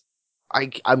ways,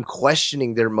 I'm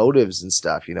questioning their motives and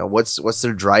stuff. What's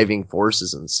their driving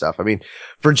forces and stuff. I mean,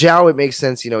 for Zhao, it makes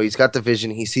sense. He's got the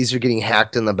vision. He sees her getting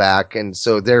hacked in the back, and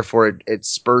so therefore it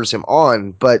spurs him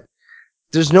on. But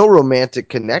there's no romantic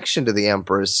connection to the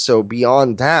Empress. So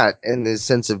beyond that and his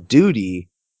sense of duty,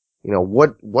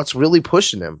 what's really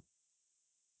pushing him?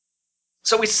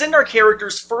 So we send our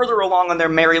characters further along on their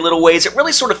merry little ways. It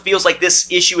really sort of feels like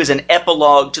this issue is an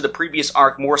epilogue to the previous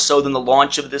arc more so than the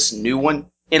launch of this new one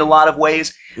in a lot of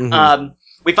ways. Mm-hmm.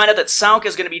 We find out that Sauk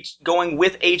is going to be going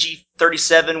with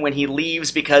AG-37 when he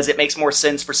leaves because it makes more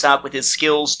sense for Sauk with his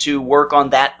skills to work on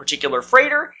that particular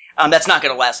freighter. That's not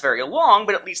going to last very long,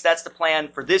 but at least that's the plan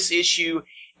for this issue.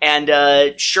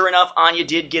 And sure enough, Anya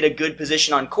did get a good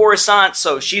position on Coruscant,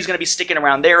 so she's going to be sticking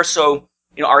around there. So,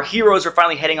 our heroes are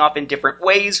finally heading off in different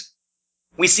ways.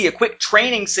 We see a quick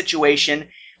training situation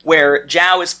where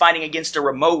Zhao is fighting against a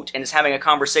remote and is having a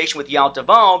conversation with Yalta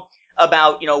Val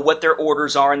about, what their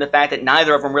orders are and the fact that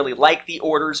neither of them really like the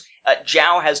orders.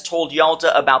 Zhao has told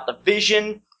Yalta about the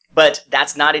vision, but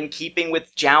that's not in keeping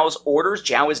with Zhao's orders.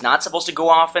 Zhao is not supposed to go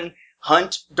off and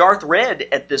hunt Darth Red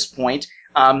at this point.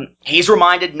 He's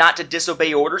reminded not to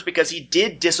disobey orders because he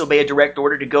did disobey a direct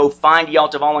order to go find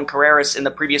Yalta Val and Carreras in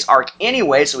the previous arc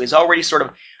anyway, so he's already sort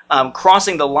of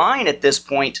crossing the line at this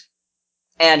point.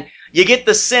 And you get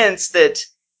the sense that,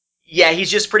 yeah,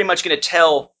 he's just pretty much going to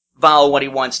tell Val what he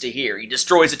wants to hear. He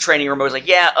destroys the training remote. He's like,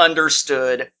 yeah,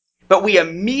 understood. But we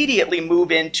immediately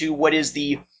move into what is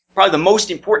probably the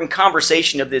most important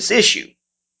conversation of this issue,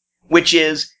 which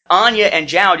is Anya and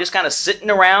Zhao just kind of sitting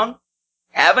around,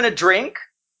 having a drink,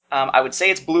 I would say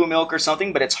it's blue milk or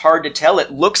something, but it's hard to tell.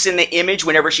 It looks in the image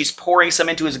whenever she's pouring some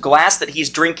into his glass that he's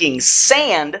drinking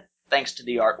sand, thanks to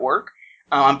the artwork.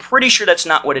 I'm pretty sure that's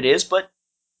not what it is, but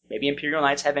maybe Imperial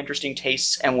Knights have interesting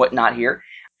tastes and whatnot here.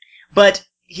 But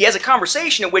he has a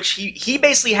conversation in which he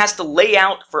basically has to lay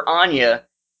out for Anya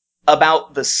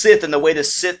about the Sith and the way the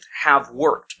Sith have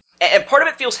worked. And part of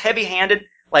it feels heavy-handed,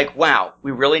 like, wow,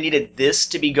 we really needed this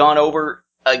to be gone over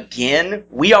again?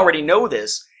 We already know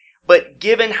this. But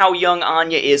given how young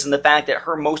Anya is and the fact that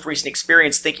her most recent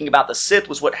experience thinking about the Sith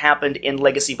was what happened in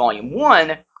Legacy Volume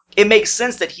 1, it makes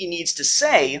sense that he needs to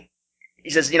say, he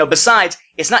says, besides,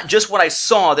 it's not just what I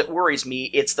saw that worries me,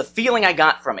 it's the feeling I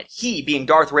got from it. He, being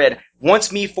Darth Red,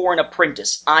 wants me for an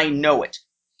apprentice. I know it.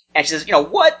 And she says,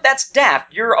 what? That's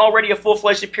daft. You're already a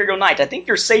full-fledged Imperial Knight. I think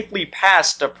you're safely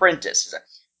past apprentice.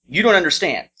 You don't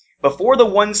understand. Before the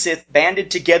One Sith banded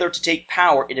together to take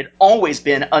power, it had always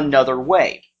been another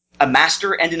way. A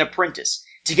master and an apprentice.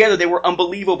 Together they were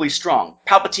unbelievably strong.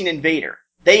 Palpatine and Vader.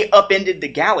 They upended the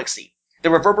galaxy. The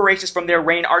reverberations from their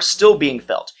reign are still being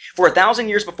felt. For 1,000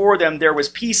 years before them, there was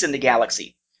peace in the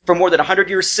galaxy. For more than 100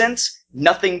 years since,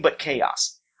 nothing but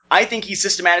chaos. I think he's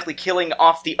systematically killing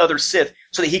off the other Sith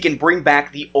so that he can bring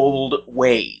back the old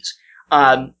ways.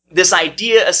 This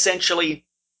idea, essentially,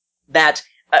 that,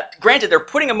 granted, they're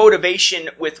putting a motivation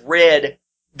with Red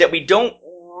that we don't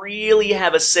really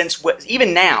have a sense,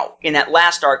 even now, in that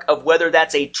last arc, of whether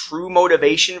that's a true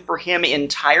motivation for him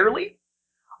entirely.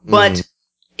 But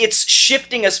it's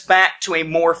shifting us back to a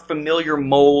more familiar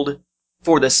mold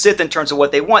for the Sith in terms of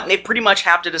what they want. And they pretty much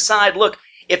have to decide, look,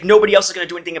 if nobody else is going to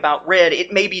do anything about Red,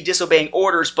 it may be disobeying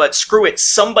orders, but screw it,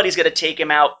 somebody's going to take him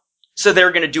out, so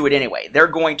they're going to do it anyway. They're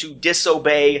going to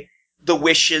disobey the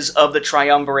wishes of the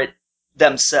Triumvirate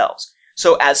themselves.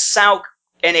 So as Sauk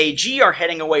and AG are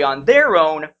heading away on their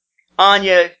own,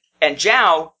 Anya and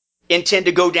Zhao intend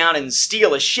to go down and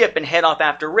steal a ship and head off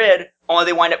after Red, only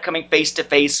they wind up coming face to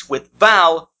face with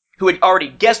Val, who had already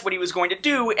guessed what he was going to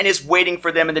do and is waiting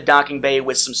for them in the docking bay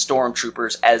with some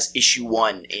stormtroopers as issue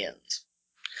 1 ends.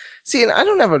 See, and I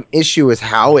don't have an issue with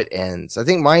how it ends. I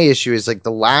think my issue is like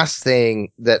the last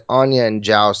thing that Anya and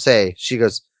Zhao say. She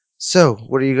goes, "So,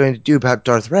 what are you going to do about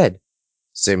Darth Red?"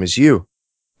 "Same as you.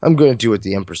 I'm going to do what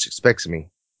the Empress expects of me.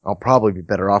 I'll probably be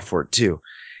better off for it too."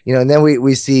 And then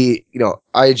we see,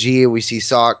 IG, we see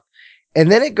Sauk,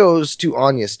 and then it goes to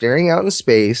Anya staring out in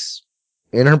space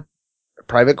in her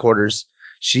private quarters.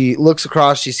 She looks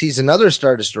across, she sees another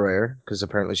Star Destroyer, because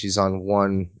apparently she's on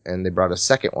one and they brought a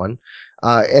second one.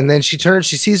 And then she turns,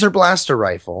 she sees her blaster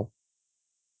rifle.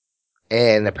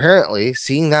 And apparently,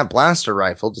 seeing that blaster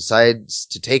rifle, decides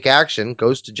to take action,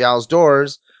 goes to Zhao's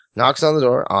doors, knocks on the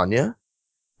door. "Anya,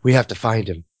 we have to find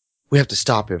him. We have to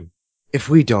stop him. If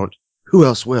we don't, who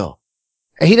else will?"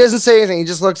 And he doesn't say anything, he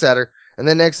just looks at her. And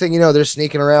then next thing you know, they're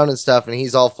sneaking around and stuff, and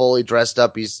he's all fully dressed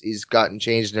up. He's gotten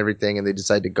changed and everything, and they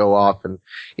decide to go off. And,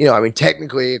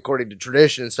 technically, according to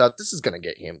tradition and stuff, this is going to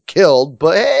get him killed,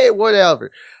 but hey,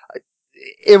 whatever.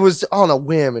 It was on a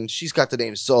whim, and she's got the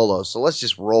name Solo, so let's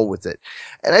just roll with it.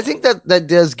 And I think that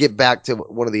does get back to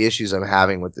one of the issues I'm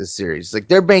having with this series. Like,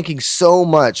 they're banking so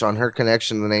much on her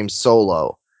connection to the name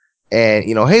Solo. And,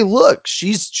 hey, look,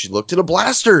 she looked at a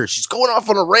blaster. She's going off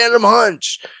on a random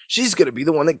hunch. She's going to be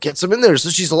the one that gets him in there. So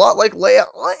she's a lot like Leia,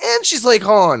 and she's like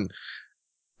Han.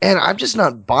 And I'm just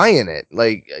not buying it.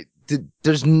 Like,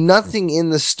 there's nothing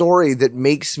in the story that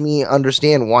makes me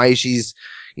understand why she's,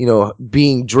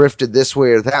 being drifted this way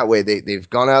or that way. They've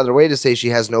gone out of their way to say she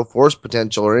has no force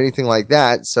potential or anything like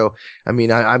that. So, I mean,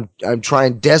 I'm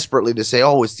trying desperately to say,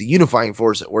 oh, it's the unifying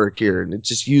force at work here. And it's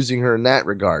just using her in that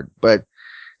regard. But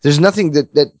there's nothing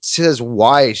that says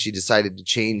why she decided to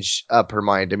change up her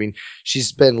mind. I mean,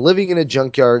 she's been living in a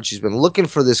junkyard. She's been looking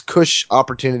for this cush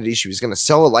opportunity. She was going to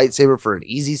sell a lightsaber for an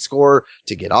easy score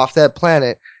to get off that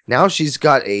planet. Now she's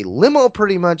got a limo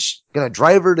pretty much going to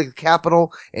drive her to the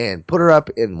capital and put her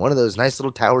up in one of those nice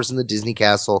little towers in the Disney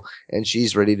castle. And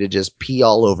she's ready to just pee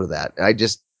all over that.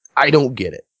 I don't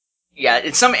get it. Yeah,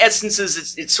 in some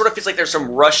instances, it sort of feels like there's some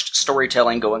rushed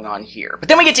storytelling going on here. But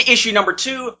then we get to issue number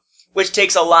 2, which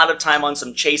takes a lot of time on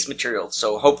some chase material,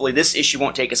 so hopefully this issue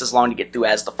won't take us as long to get through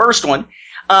as the first one.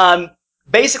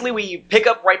 Basically, we pick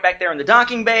up right back there in the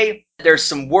docking bay. There's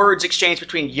some words exchanged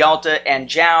between Yalta and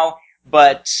Zhao,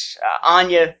 but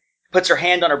Anya puts her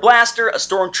hand on her blaster, a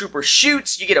stormtrooper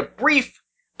shoots, you get a brief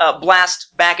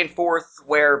blast back and forth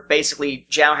where basically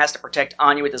Zhao has to protect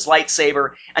Anya with his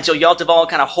lightsaber until Yalta Val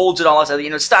kind of holds it all as,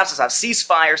 stop,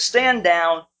 ceasefire, stand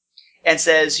down, and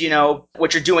says,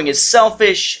 what you're doing is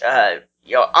selfish.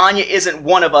 Anya isn't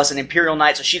one of us, an Imperial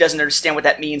Knight, so she doesn't understand what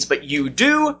that means, but you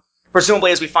do.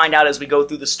 Presumably, as we find out as we go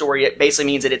through the story, it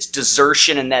basically means that it's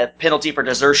desertion, and the penalty for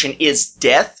desertion is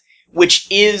death, which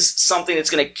is something that's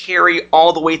going to carry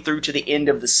all the way through to the end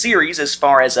of the series as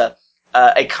far as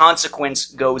a consequence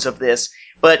goes of this.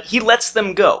 But he lets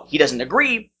them go. He doesn't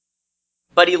agree,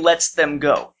 but he lets them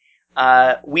go.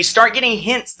 We start getting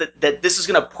hints that this is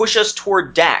going to push us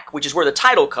toward Dak, which is where the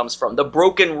title comes from. The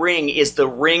Broken Ring is the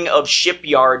ring of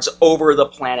shipyards over the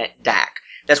planet Dak.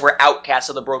 That's where Outcasts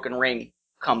of the Broken Ring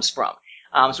comes from.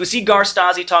 So we see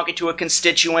Garstazi talking to a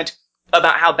constituent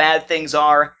about how bad things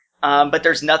are, but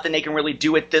there's nothing they can really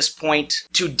do at this point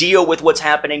to deal with what's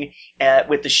happening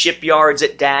with the shipyards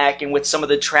at Dak and with some of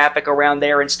the traffic around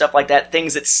there and stuff like that.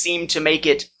 Things that seem to make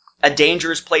it a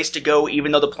dangerous place to go,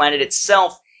 even though the planet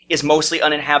itself is mostly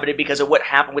uninhabited because of what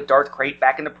happened with Darth Krayt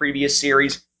back in the previous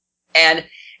series. And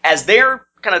as they're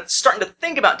kind of starting to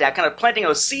think about Dak, kind of planting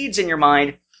those seeds in your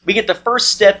mind, we get the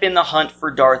first step in the hunt for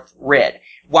Darth Red.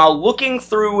 While looking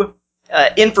through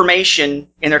information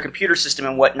in their computer system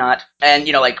and whatnot, and,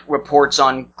 like reports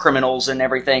on criminals and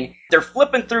everything, they're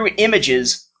flipping through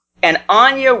images, and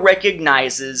Anya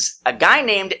recognizes a guy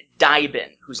named Daiben,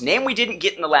 whose name we didn't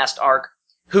get in the last arc,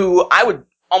 who I would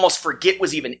almost forget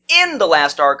was even in the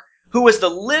last arc, who was the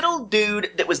little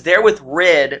dude that was there with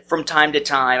Red from time to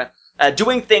time,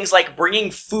 doing things like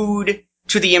bringing food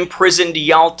to the imprisoned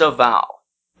Yalta Val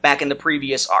back in the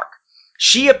previous arc.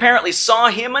 She apparently saw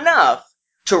him enough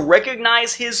to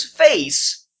recognize his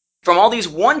face from all these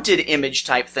wanted image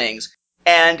type things,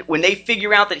 and when they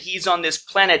figure out that he's on this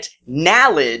planet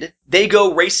Nalid, they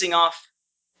go racing off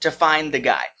to find the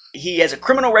guy. He has a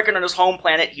criminal record on his home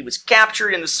planet. He was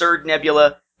captured in the Surd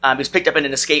Nebula. He was picked up in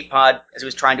an escape pod as he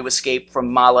was trying to escape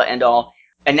from Mala and all.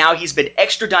 And now he's been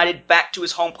extradited back to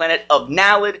his home planet of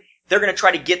Nalid. They're going to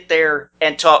try to get there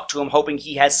and talk to him, hoping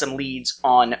he has some leads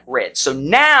on Red. So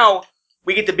now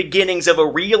we get the beginnings of a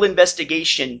real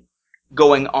investigation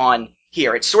going on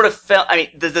here. It sort of felt,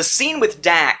 the scene with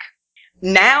Dak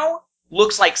now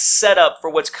looks like setup for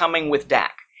what's coming with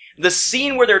Dak. The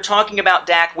scene where they're talking about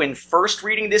Dak when first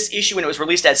reading this issue and it was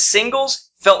released as singles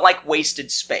felt like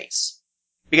wasted space.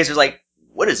 Because it was like,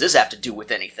 what does this have to do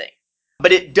with anything?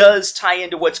 But it does tie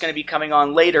into what's going to be coming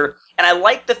on later. And I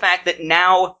like the fact that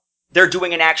now they're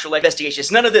doing an actual investigation.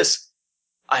 It's none of this,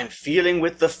 I'm feeling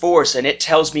with the Force and it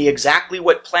tells me exactly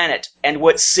what planet and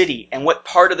what city and what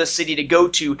part of the city to go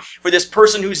to for this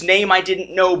person whose name I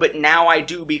didn't know but now I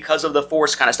do because of the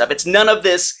Force kind of stuff. It's none of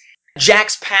this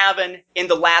Jax Pavin in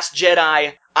The Last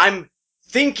Jedi, I'm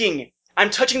thinking, I'm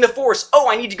touching the Force. Oh,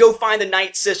 I need to go find the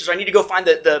Night Sisters. I need to go find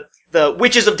the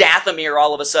Witches of Dathomir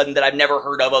all of a sudden that I've never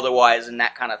heard of otherwise and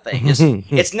that kind of thing.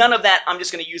 It's none of that, I'm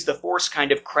just going to use the Force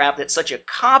kind of crap that's such a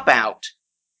cop-out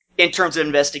in terms of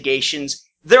investigations.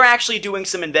 They're actually doing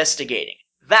some investigating.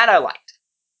 That I liked.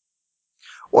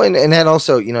 Well, and that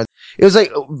also, it was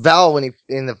like Val when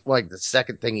the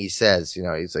second thing he says,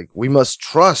 he's like, we must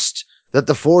trust that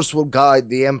the Force will guide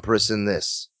the Empress in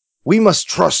this. We must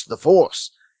trust the Force.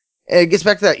 And it gets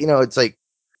back to that, it's like,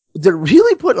 they're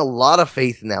really putting a lot of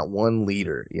faith in that one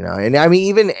leader, and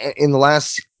even in the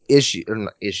last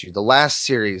the last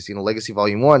series, Legacy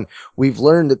Volume 1, we've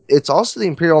learned that it's also the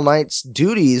Imperial Knights'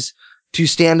 duties to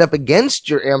stand up against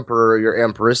your Emperor or your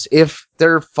Empress if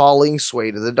they're falling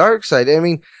sway to the dark side.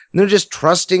 They're just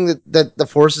trusting that the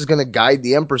Force is going to guide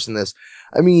the Empress in this.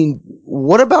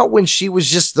 What about when she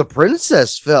was just the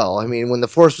princess, Phil? When the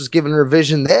Force was giving her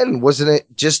vision then, wasn't it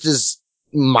just as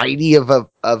mighty of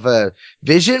a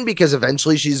vision because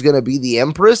eventually she's going to be the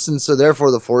Empress and so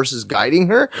therefore the Force is guiding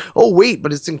her? Oh, wait,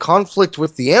 but it's in conflict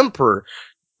with the Emperor.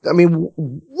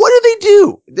 What do they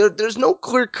do? There's no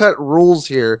clear-cut rules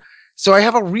here. So I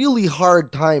have a really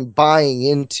hard time buying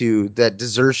into that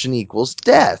desertion equals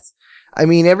death.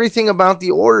 Everything about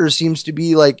the Order seems to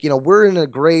be like, we're in a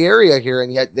gray area here,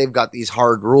 and yet they've got these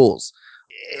hard rules.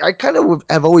 I kind of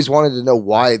have always wanted to know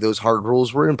why those hard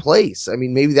rules were in place.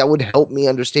 Maybe that would help me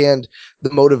understand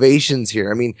the motivations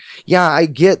here. Yeah, I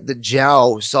get that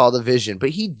Zhao saw the vision, but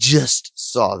he just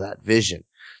saw that vision.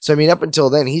 So, up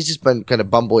until then, he's just been kind of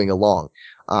bumbling along.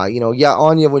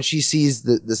 Anya, when she sees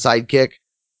the sidekick,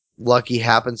 lucky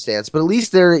happenstance, but at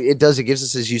least there it gives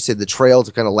us, as you said, the trail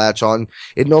to kind of latch on.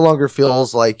 It no longer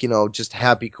feels like, just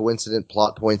happy coincident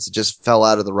plot points that just fell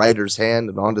out of the writer's hand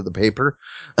and onto the paper.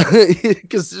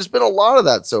 Because there's been a lot of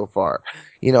that so far.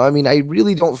 I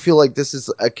really don't feel like this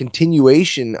is a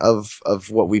continuation of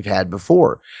what we've had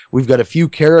before. We've got a few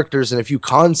characters and a few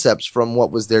concepts from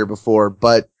what was there before,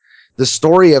 but the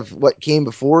story of what came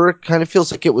before kind of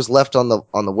feels like it was left on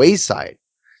the wayside.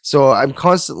 So I'm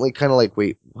constantly kind of like,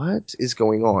 wait, what is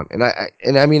going on? And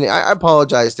I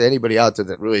apologize to anybody out there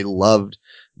that really loved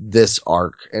this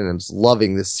arc and I'm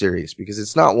loving this series because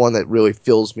it's not one that really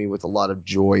fills me with a lot of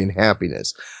joy and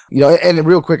happiness. And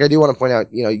real quick, I do want to point out,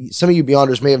 some of you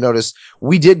Beyonders may have noticed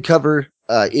we did cover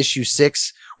issue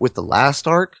 6 with the last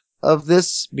arc of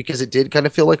this because it did kind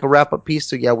of feel like a wrap-up piece.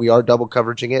 So yeah, we are double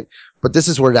coveraging it, but this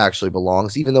is where it actually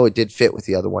belongs, even though it did fit with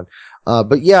the other one.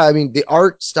 But yeah, I mean, the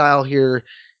art style here,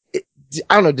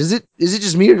 I don't know, is it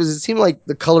just me or does it seem like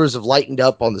the colors have lightened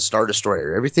up on the Star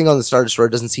Destroyer? Everything on the Star Destroyer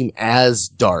doesn't seem as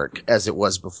dark as it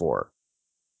was before.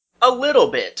 A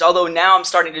little bit, although now I'm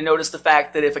starting to notice the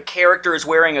fact that if a character is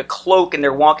wearing a cloak and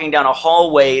they're walking down a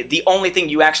hallway, the only thing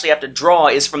you actually have to draw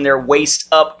is from their waist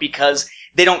up because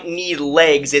they don't need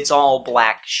legs, it's all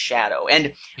black shadow.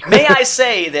 And may I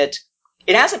say that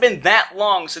it hasn't been that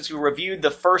long since we reviewed the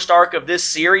first arc of this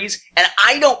series, and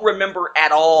I don't remember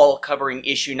at all covering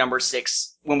issue number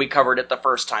 6 when we covered it the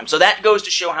first time. So that goes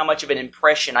to show how much of an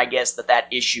impression, I guess, that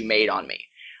issue made on me.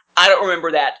 I don't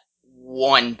remember that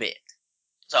one bit.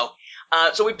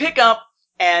 So we pick up,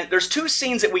 and there's 2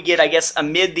 scenes that we get, I guess,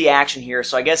 amid the action here,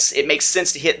 so I guess it makes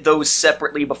sense to hit those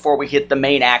separately before we hit the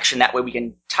main action, that way we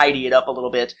can tidy it up a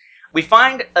little bit. We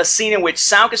find a scene in which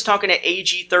Sauk is talking to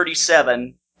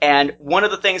AG-37, and one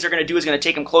of the things they're going to do is going to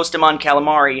take him close to Mon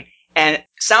Calamari, and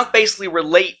Sauk basically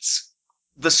relates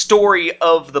the story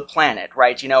of the planet,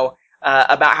 right?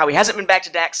 About how he hasn't been back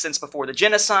to Dax since before the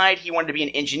genocide, he wanted to be an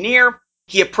engineer,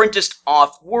 he apprenticed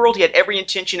off-world, he had every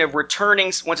intention of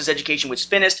returning once his education was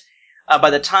finished. By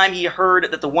the time he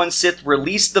heard that the One Sith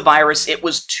released the virus, it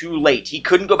was too late. He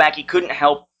couldn't go back, he couldn't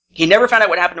help, he never found out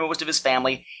what happened to most of his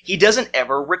family, he doesn't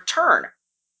ever return.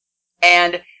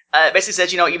 And basically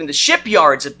says, even the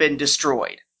shipyards have been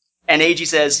destroyed. And AG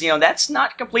says, that's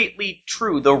not completely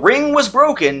true. The ring was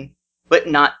broken, but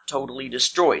not totally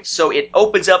destroyed. So it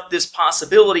opens up this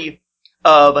possibility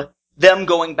of them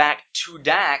going back to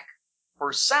Dak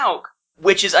for Sauk,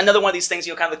 which is another one of these things,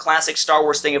 kind of the classic Star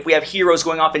Wars thing. If we have heroes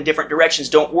going off in different directions,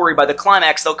 don't worry, by the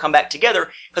climax, they'll come back together,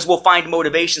 because we'll find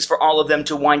motivations for all of them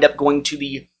to wind up going to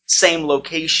the same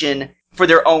location for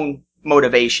their own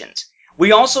motivations.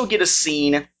 We also get a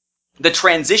scene, the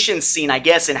transition scene, I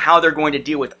guess, in how they're going to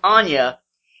deal with Anya,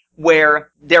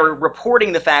 where they're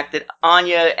reporting the fact that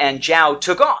Anya and Zhao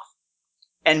took off.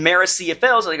 And Marisia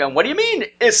Fells are going, what do you mean,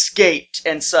 escaped,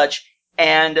 and such?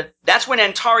 And that's when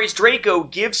Antares Draco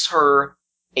gives her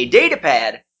a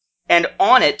datapad, and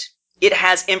on it, it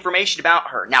has information about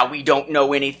her. Now, we don't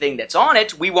know anything that's on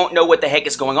it. We won't know what the heck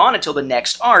is going on until the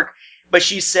next arc. But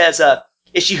she says,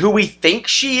 is she who we think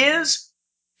she is?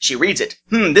 She reads it.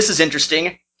 This is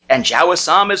interesting. And Zhao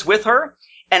Assam is with her?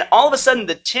 And all of a sudden,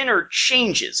 the tenor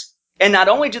changes. And not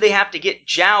only do they have to get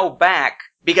Zhao back,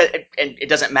 because and it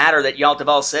doesn't matter that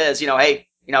Yaldabaoth says, hey,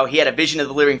 he had a vision of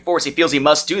the living force. He feels he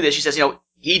must do this. She says,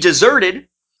 he deserted.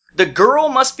 The girl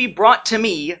must be brought to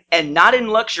me, and not in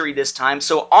luxury this time.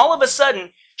 So all of a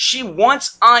sudden, she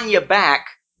wants Anya back,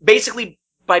 basically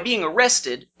by being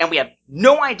arrested, and we have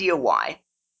no idea why.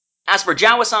 As for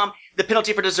Zhao Assam, the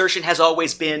penalty for desertion has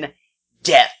always been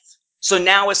death. So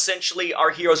now, essentially, our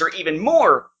heroes are even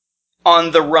more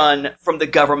on the run from the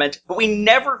government, but we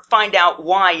never find out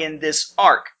why in this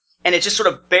arc. And it's just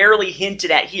sort of barely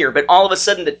hinted at here, but all of a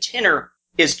sudden the tenor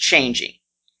is changing.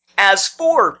 As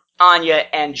for Anya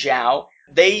and Zhao,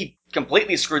 they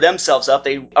completely screw themselves up.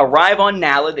 They arrive on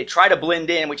Nala, they try to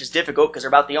blend in, which is difficult because they're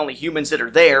about the only humans that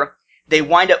are there. They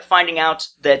wind up finding out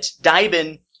that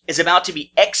Daiben is about to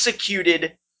be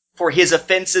executed for his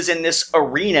offenses in this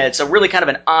arena. It's a really kind of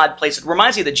an odd place. It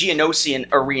reminds me of the Geonosian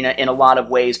arena in a lot of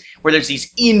ways, where there's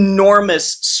these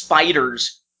enormous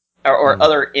spiders or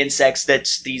other insects that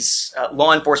these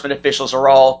law enforcement officials are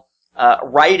all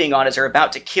riding on as they're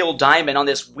about to kill Diamond on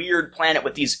this weird planet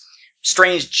with these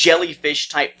strange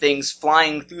jellyfish-type things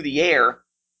flying through the air.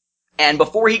 And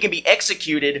before he can be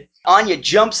executed, Anya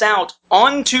jumps out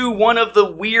onto one of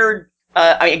the weird...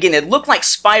 again, they look like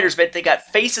spiders, but they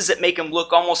got faces that make them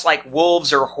look almost like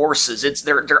wolves or horses.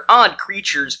 They're odd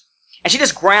creatures. And she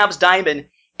just grabs Diamond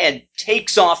and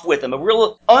takes off with him. A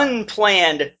real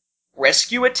unplanned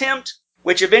rescue attempt,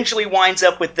 which eventually winds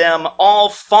up with them all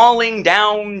falling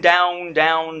down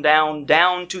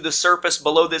to the surface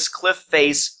below this cliff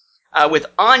face, with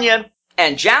Anya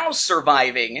and Zhao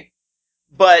surviving,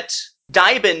 but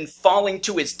Daiben falling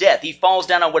to his death. He falls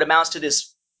down on what amounts to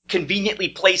this conveniently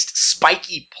placed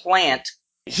spiky plant.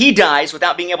 He dies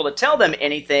without being able to tell them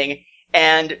anything,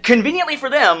 and conveniently for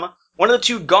them, one of the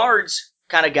 2 guards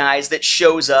kind of guys that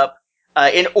shows up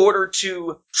in order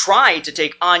to try to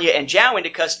take Anya and Zhao into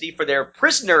custody for their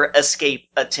prisoner escape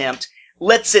attempt,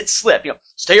 lets it slip.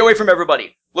 Stay away from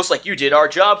everybody. Looks like you did our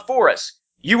job for us.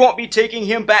 You won't be taking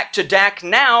him back to Dak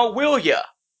now, will ya?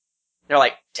 They're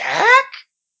like, Dak?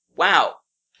 Wow.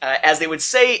 As they would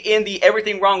say in the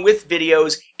Everything Wrong With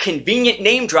videos, convenient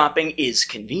name dropping is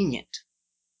convenient.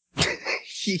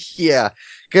 Yeah,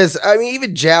 because I mean,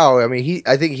 even Zhao. I mean,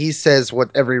 I think he says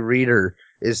what every reader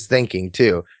is thinking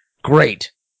too.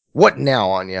 Great. What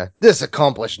now, Anya? This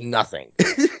accomplished nothing.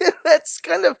 That's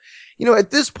kind of,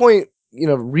 at this point,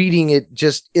 reading it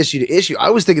just issue to issue, I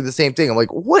was thinking the same thing. I'm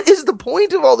like, what is the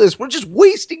point of all this? We're just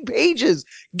wasting pages.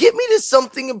 Get me to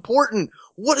something important.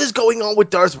 What is going on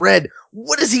with Darth Red?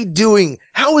 What is he doing?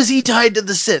 How is he tied to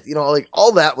the Sith? Like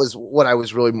all that was what I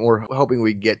was really more hoping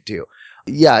we'd get to.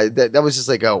 Yeah, that was just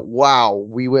like, wow,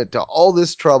 we went to all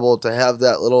this trouble to have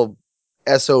that little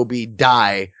SOB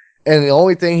die. And the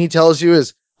only thing he tells you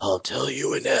is, I'll tell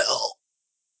you in hell.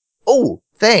 Oh,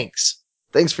 thanks.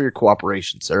 Thanks for your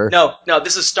cooperation, sir. No,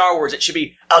 this is Star Wars. It should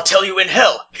be, I'll tell you in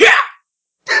hell. Yeah!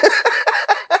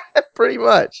 Pretty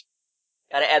much.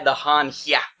 Gotta add the Han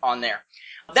yeah on there.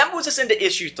 That moves us into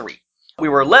issue 3. We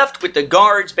were left with the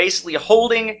guards basically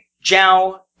holding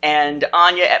Zhao and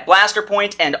Anya at blaster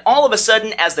point, and all of a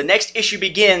sudden, as the next issue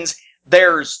begins,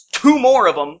 there's 2 more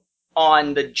of them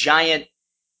on the giant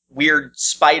weird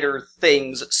spider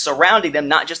things surrounding them,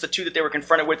 not just the 2 that they were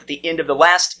confronted with at the end of the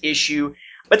last issue,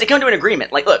 but they come to an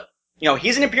agreement. Like, look,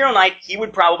 he's an Imperial Knight, he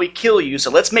would probably kill you, so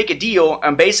let's make a deal,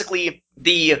 and basically,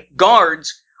 the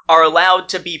guards are allowed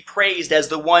to be praised as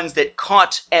the ones that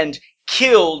caught and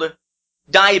killed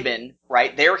Daiben,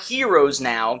 right? They're heroes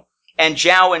now, and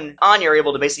Zhao and Anya are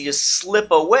able to basically just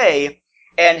slip away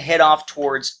and head off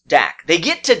towards Dak. They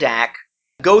get to Dak,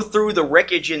 go through the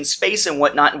wreckage in space and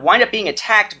whatnot, and wind up being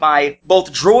attacked by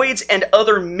both droids and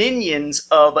other minions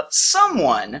of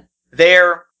someone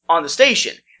there on the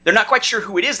station. They're not quite sure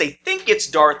who it is. They think it's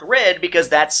Darth Red because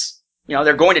that's,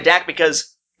 they're going to Dak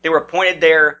because they were appointed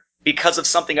there because of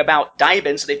something about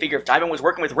Daiben, so they figure if Daiben was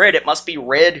working with Red, it must be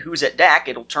Red who's at Dak.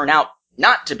 It'll turn out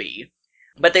not to be.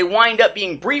 But they wind up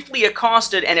being briefly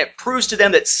accosted, and it proves to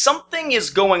them that something is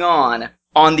going on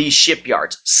these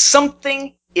shipyards.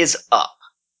 Something is up.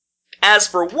 As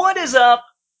for what is up,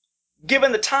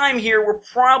 given the time here, we're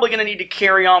probably going to need to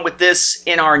carry on with this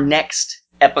in our next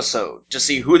episode to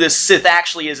see who this Sith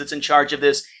actually is that's in charge of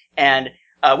this, and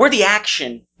where the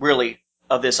action, really,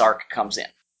 of this arc comes in.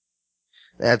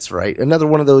 That's right. Another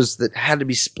one of those that had to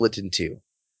be split in 2.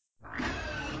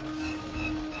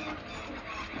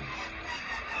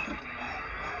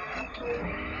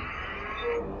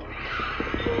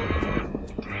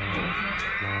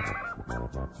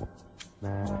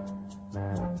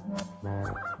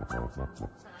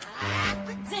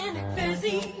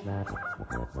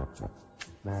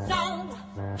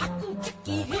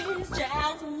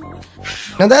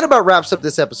 Now that about wraps up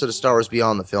this episode of Star Wars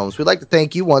Beyond the Films. We'd like to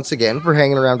thank you once again for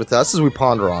hanging around with us as we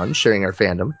ponder on sharing our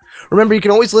fandom. Remember, you can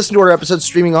always listen to our episodes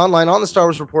streaming online on the Star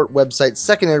Wars Report website,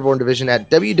 2nd Airborne Division at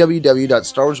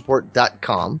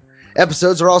www.starwarsreport.com.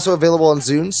 Episodes are also available on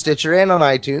Zune, Stitcher, and on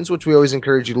iTunes, which we always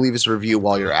encourage you to leave us a review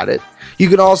while you're at it. You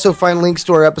can also find links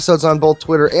to our episodes on both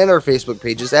Twitter and our Facebook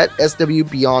pages at SW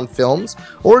Beyond Films,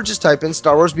 or just type in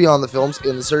Star Wars Beyond the Films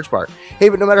in the search bar. Hey,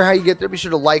 but no matter how you get there, be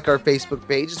sure to like our Facebook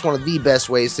page. It's one of the best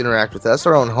ways to interact with us,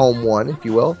 our own home one, if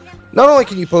you will. Not only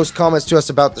can you post comments to us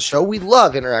about the show, we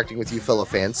love interacting with you fellow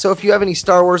fans, so if you have any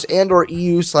Star Wars and or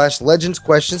EU/Legends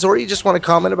questions, or you just want to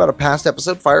comment about a past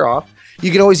episode, fire off. You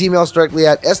can always email us directly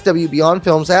at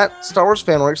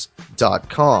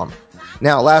swbeyondfilms@starwarsfanworks.com.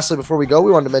 Now, lastly, before we go,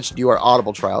 we wanted to mention to you our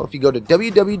Audible trial. If you go to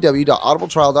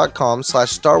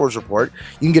www.audibletrial.com/Star Wars Report,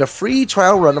 you can get a free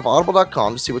trial run of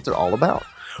audible.com to see what they're all about.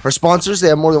 Our sponsors, they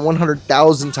have more than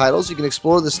 100,000 titles. You can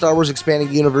explore the Star Wars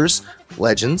expanding universe,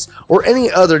 Legends, or any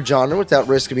other genre without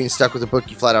risk of being stuck with a book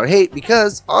you flat out hate,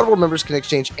 because Audible members can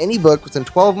exchange any book within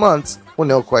 12 months with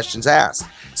no questions asked.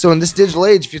 So in this digital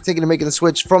age, if you're thinking of making the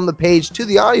switch from the page to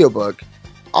the audiobook,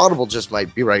 Audible just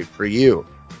might be right for you.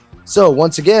 So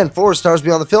once again, for Stars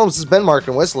Beyond the Films, this is Ben Mark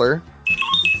and Whistler.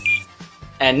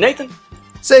 And Nathan.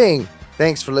 Saying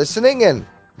thanks for listening, and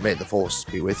may the Force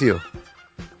be with you.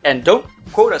 And don't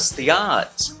quote us the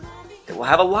odds that we'll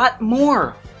have a lot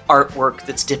more artwork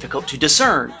that's difficult to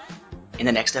discern in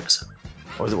the next episode.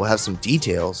 Or that we'll have some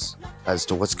details as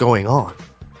to what's going on.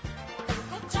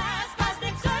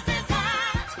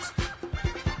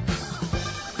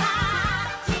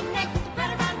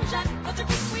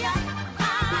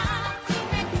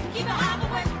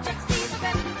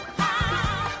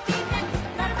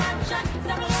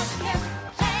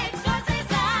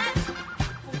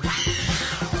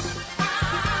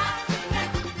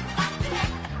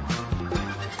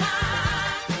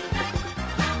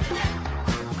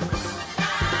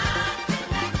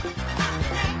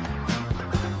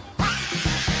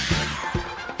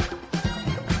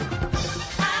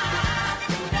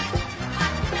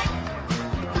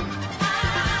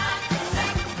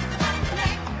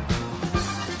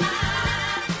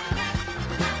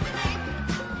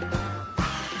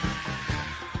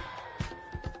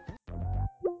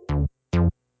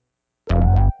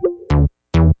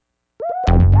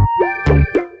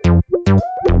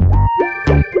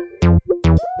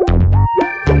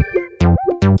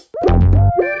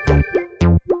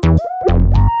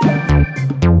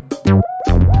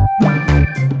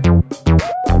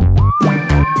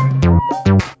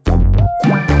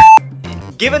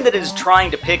 given that it is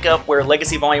trying to pick up where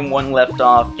Legacy Volume 1 left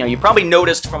off, you probably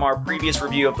noticed from our previous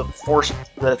review of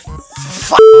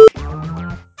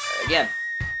again.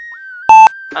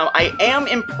 I am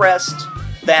impressed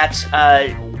that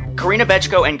Karina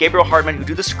Bechko and Gabriel Hardman, who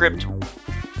do the script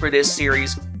for this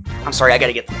series, I'm sorry, I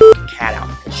gotta get the cat out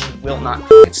because she will not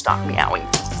stop meowing.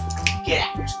 Get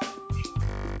out.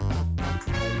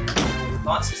 I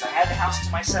thought since I had the house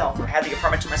to myself, or had the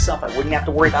apartment to myself, I wouldn't have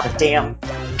to worry about the damn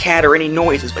cat or any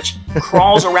noises, but she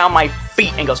crawls around my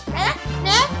feet and goes,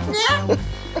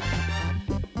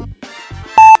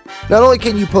 Not only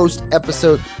can you post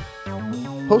episodes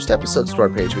to our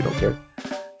page, we don't care.